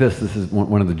of like this. This is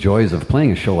one of the joys of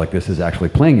playing a show like this is actually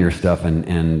playing your stuff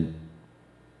and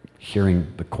hearing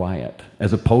the quiet,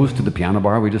 as opposed to the piano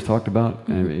bar we just talked about.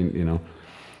 I mean,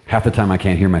 half the time I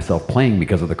can't hear myself playing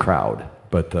because of the crowd.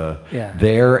 But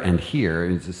there and here,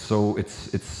 it's so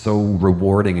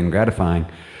rewarding and gratifying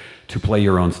to play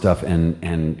your own stuff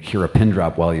and hear a pin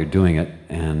drop while you're doing it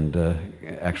and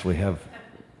actually have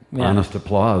honest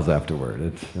applause afterward.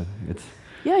 It's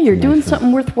You're doing nice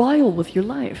something worthwhile with your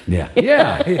life. for a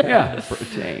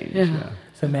change. Yeah.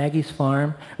 So Maggie's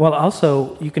Farm. Well,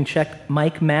 also, you can check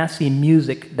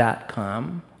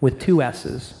MikeMasseyMusic.com with 2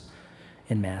 S's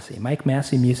in Massey.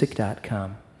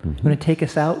 MikeMasseyMusic.com. You want to take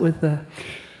us out with a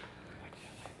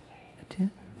tune?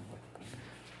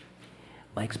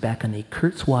 Mike's back on the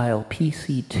Kurzweil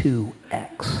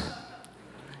PC2X.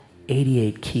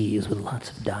 88 keys with lots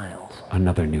of dials.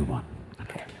 Another new one.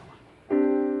 Okay.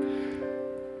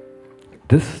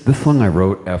 This song I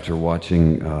wrote after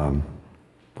watching,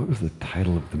 what was the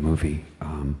title of the movie?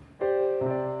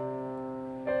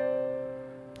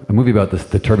 a movie about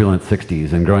the turbulent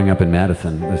 60s and growing up in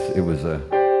Madison. It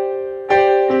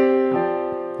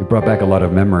brought back a lot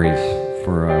of memories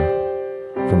for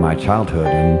my childhood.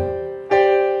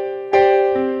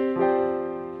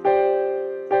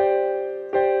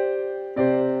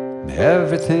 And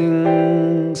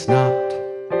everything's not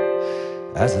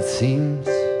as it seems.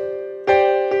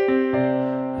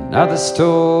 Another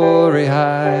story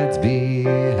hides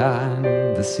behind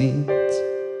the scenes.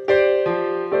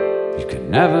 You can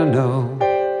never know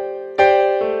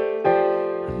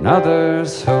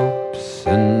another's hopes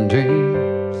and dreams.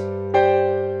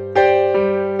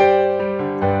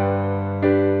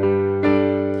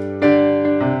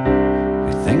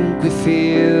 We think we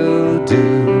feel, do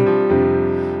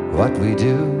what we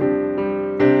do,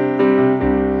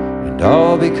 and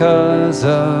all because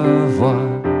of what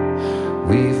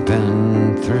we've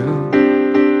been through.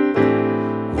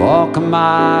 Walk a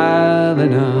mile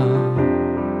in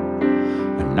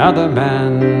another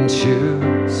man's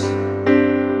shoes.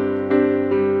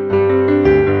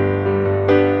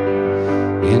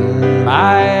 In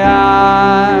my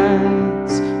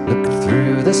eyes, look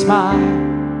through the smile,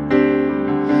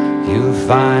 you'll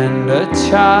find a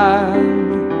child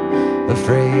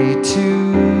afraid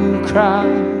to cry.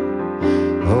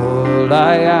 All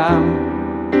I am,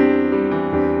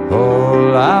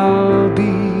 all I'll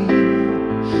be,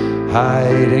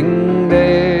 hiding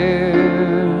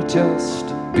there just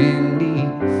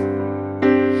beneath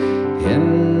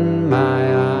in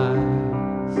my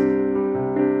eyes.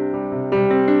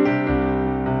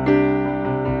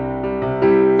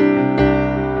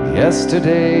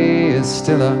 Yesterday is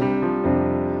still a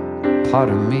part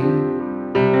of me.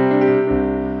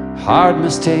 Hard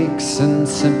mistakes and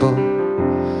simple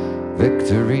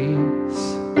victories.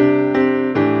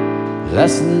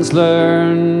 Lessons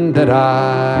learned that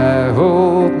I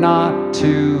hope not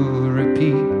to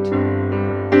repeat.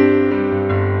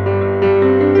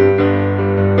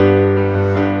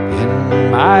 In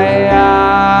my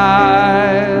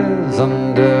eyes,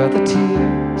 under the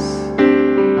tears,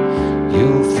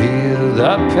 you'll feel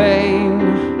the pain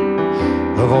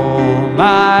of all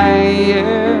my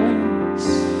years.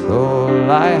 All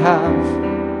I have,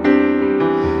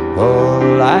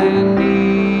 all I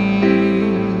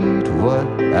need, what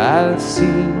I've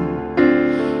seen,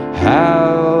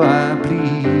 how I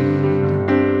bleed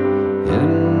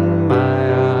in my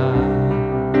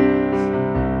eyes.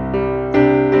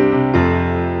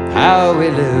 How we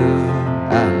live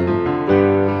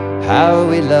and how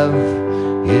we love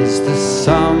is the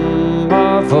sum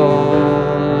of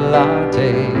all our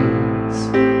days.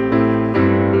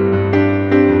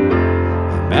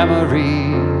 Our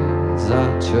memories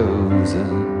are chosen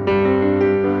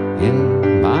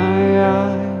in my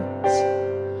eyes.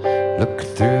 Look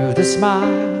through the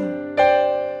smile,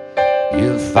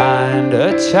 you'll find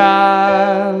a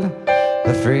child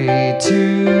afraid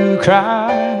to cry.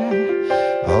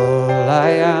 All I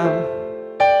am,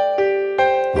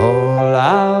 all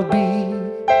I'll be,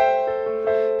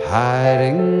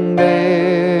 hiding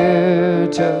there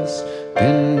just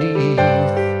beneath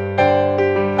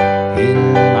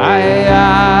in my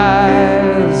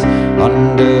eyes.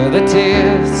 Under the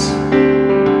tears,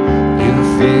 you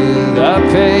feel the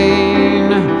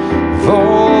pain of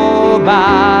all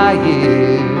my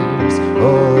years.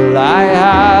 All I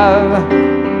have,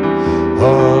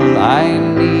 all I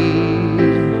need,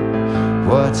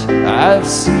 what I've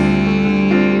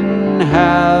seen,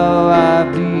 how I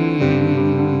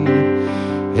bleed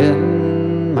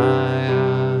in my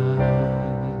eyes.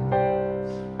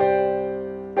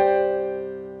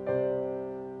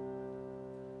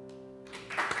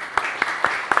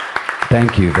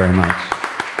 thank you very much.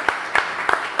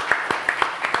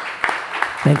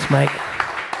 Thanks, Mike.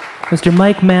 Mr.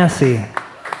 Mike Massey.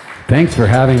 Thanks for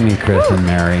having me, Chris and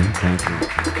Mary. Thank you.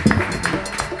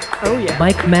 Oh, yeah.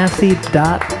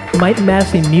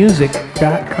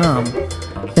 MikeMasseymusic.com.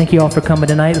 Thank you all for coming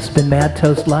tonight. This has been Mad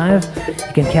Toast Live.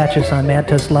 You can catch us on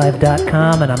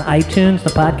madtoastlive.com and on iTunes, the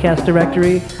podcast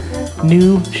directory.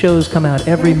 New shows come out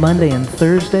every Monday and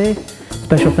Thursday.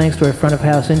 Special thanks to our front of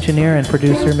house engineer and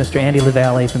producer, Mr. Andy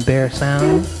LaValle from Bear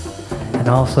Sound, and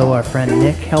also our friend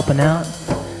Nick helping out.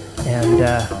 And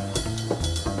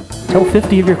tell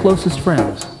 50 of your closest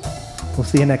friends. We'll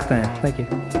see you next time. Thank you.